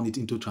 turn it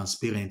into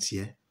transparent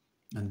here,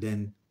 and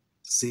then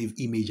save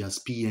image as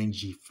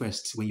PNG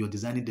first. When you're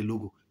designing the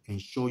logo,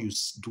 ensure you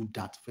do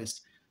that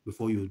first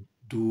before you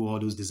do all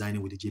those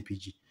designing with the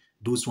JPG.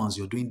 Those ones,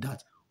 you're doing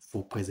that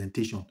for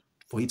presentation,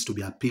 for it to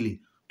be appealing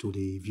to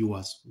the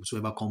viewers,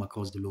 whoever come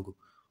across the logo.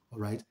 All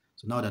right,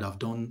 so now that I've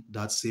done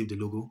that, save the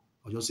logo,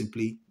 I'll just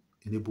simply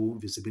enable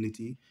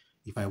visibility.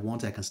 If I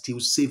want, I can still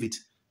save it.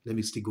 Let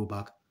me still go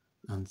back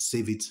and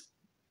save it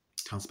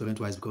transparent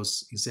wise,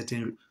 because in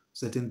certain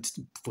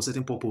for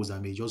certain purpose I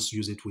may just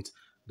use it with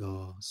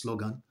the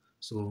slogan.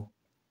 So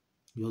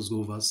just go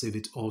over, save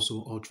it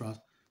also, ultra,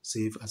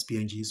 save as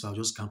PNG. So I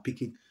just can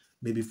pick it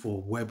maybe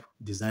for web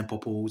design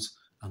purpose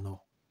and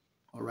all.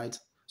 All right.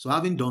 So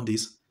having done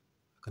this,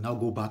 I can now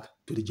go back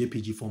to the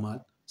JPG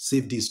format,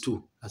 save this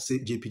too, as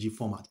save JPG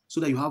format, so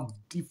that you have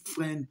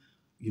different,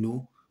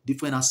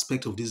 different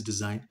aspects of this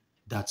design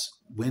that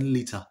when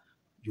later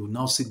you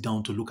now sit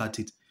down to look at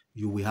it,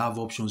 you will have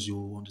options.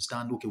 You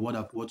understand, okay,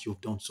 what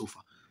you've done so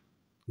far.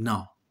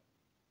 Now,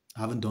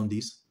 I haven't done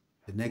this.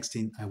 The next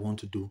thing I want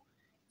to do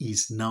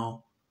is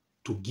now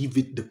to give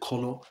it the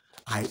color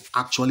I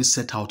actually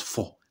set out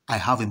for. I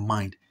have in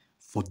mind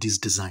for this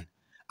design.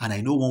 And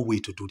I know one way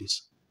to do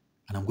this.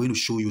 And I'm going to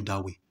show you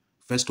that way.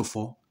 First of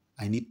all,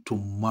 I need to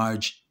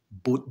merge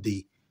both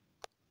the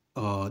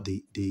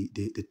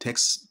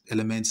text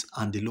elements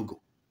and the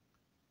logo.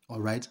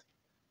 All right.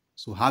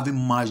 So having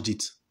merged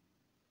it,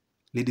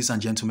 ladies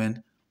and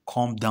gentlemen,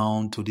 come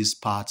down to this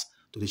part,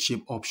 to the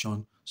shape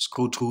option,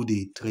 scroll through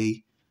the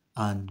tray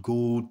and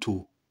go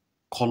to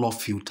color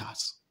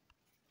filters.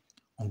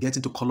 On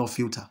getting to color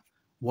filter,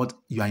 what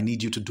I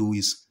need you to do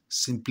is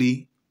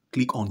simply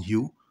click on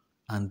hue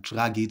and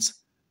drag it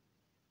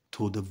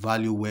to the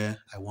value where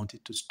I want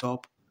it to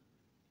stop.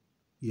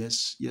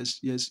 Yes, yes,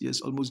 yes,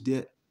 yes, almost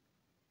there.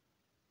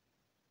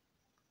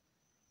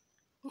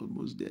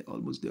 Almost there,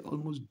 almost there,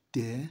 almost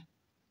there.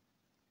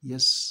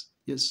 Yes,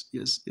 yes,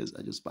 yes, yes.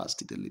 I just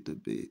passed it a little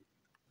bit.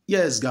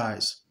 Yes,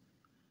 guys.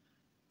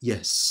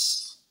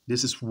 Yes.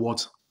 This is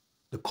what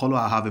the color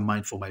I have in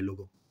mind for my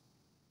logo.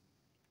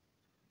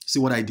 See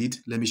what I did?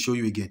 Let me show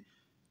you again.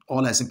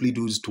 All I simply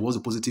do is towards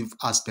the positive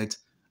aspect,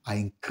 I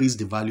increase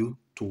the value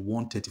to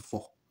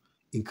 134.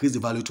 Increase the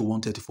value to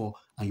 134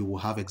 and you will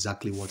have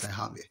exactly what I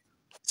have here.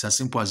 It's as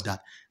simple as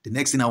that. The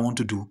next thing I want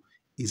to do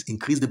is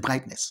increase the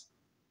brightness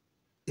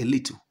a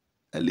little,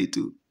 a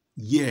little.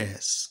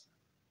 Yes,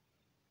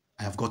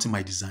 I have gotten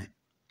my design.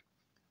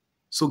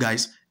 So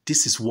guys,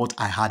 this is what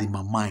I had in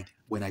my mind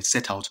when I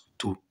set out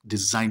to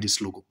design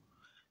this logo.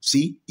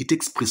 See, it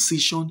takes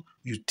precision.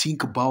 You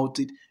think about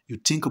it. You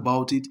think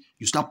about it.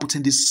 You start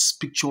putting this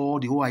picture,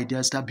 the whole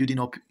idea, start building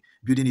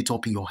it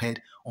up in your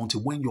head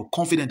until when you're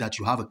confident that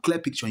you have a clear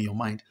picture in your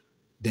mind,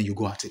 then you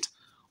go at it.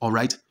 All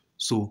right.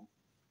 So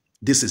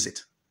this is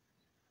it.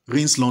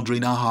 Rinse Laundry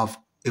now have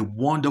a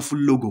wonderful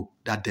logo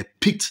that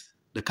depicts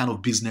the kind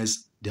of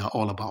business they are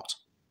all about.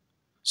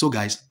 So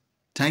guys,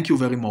 thank you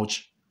very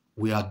much.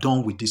 We are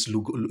done with this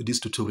logo, this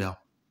tutorial.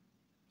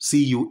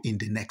 See you in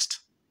the next.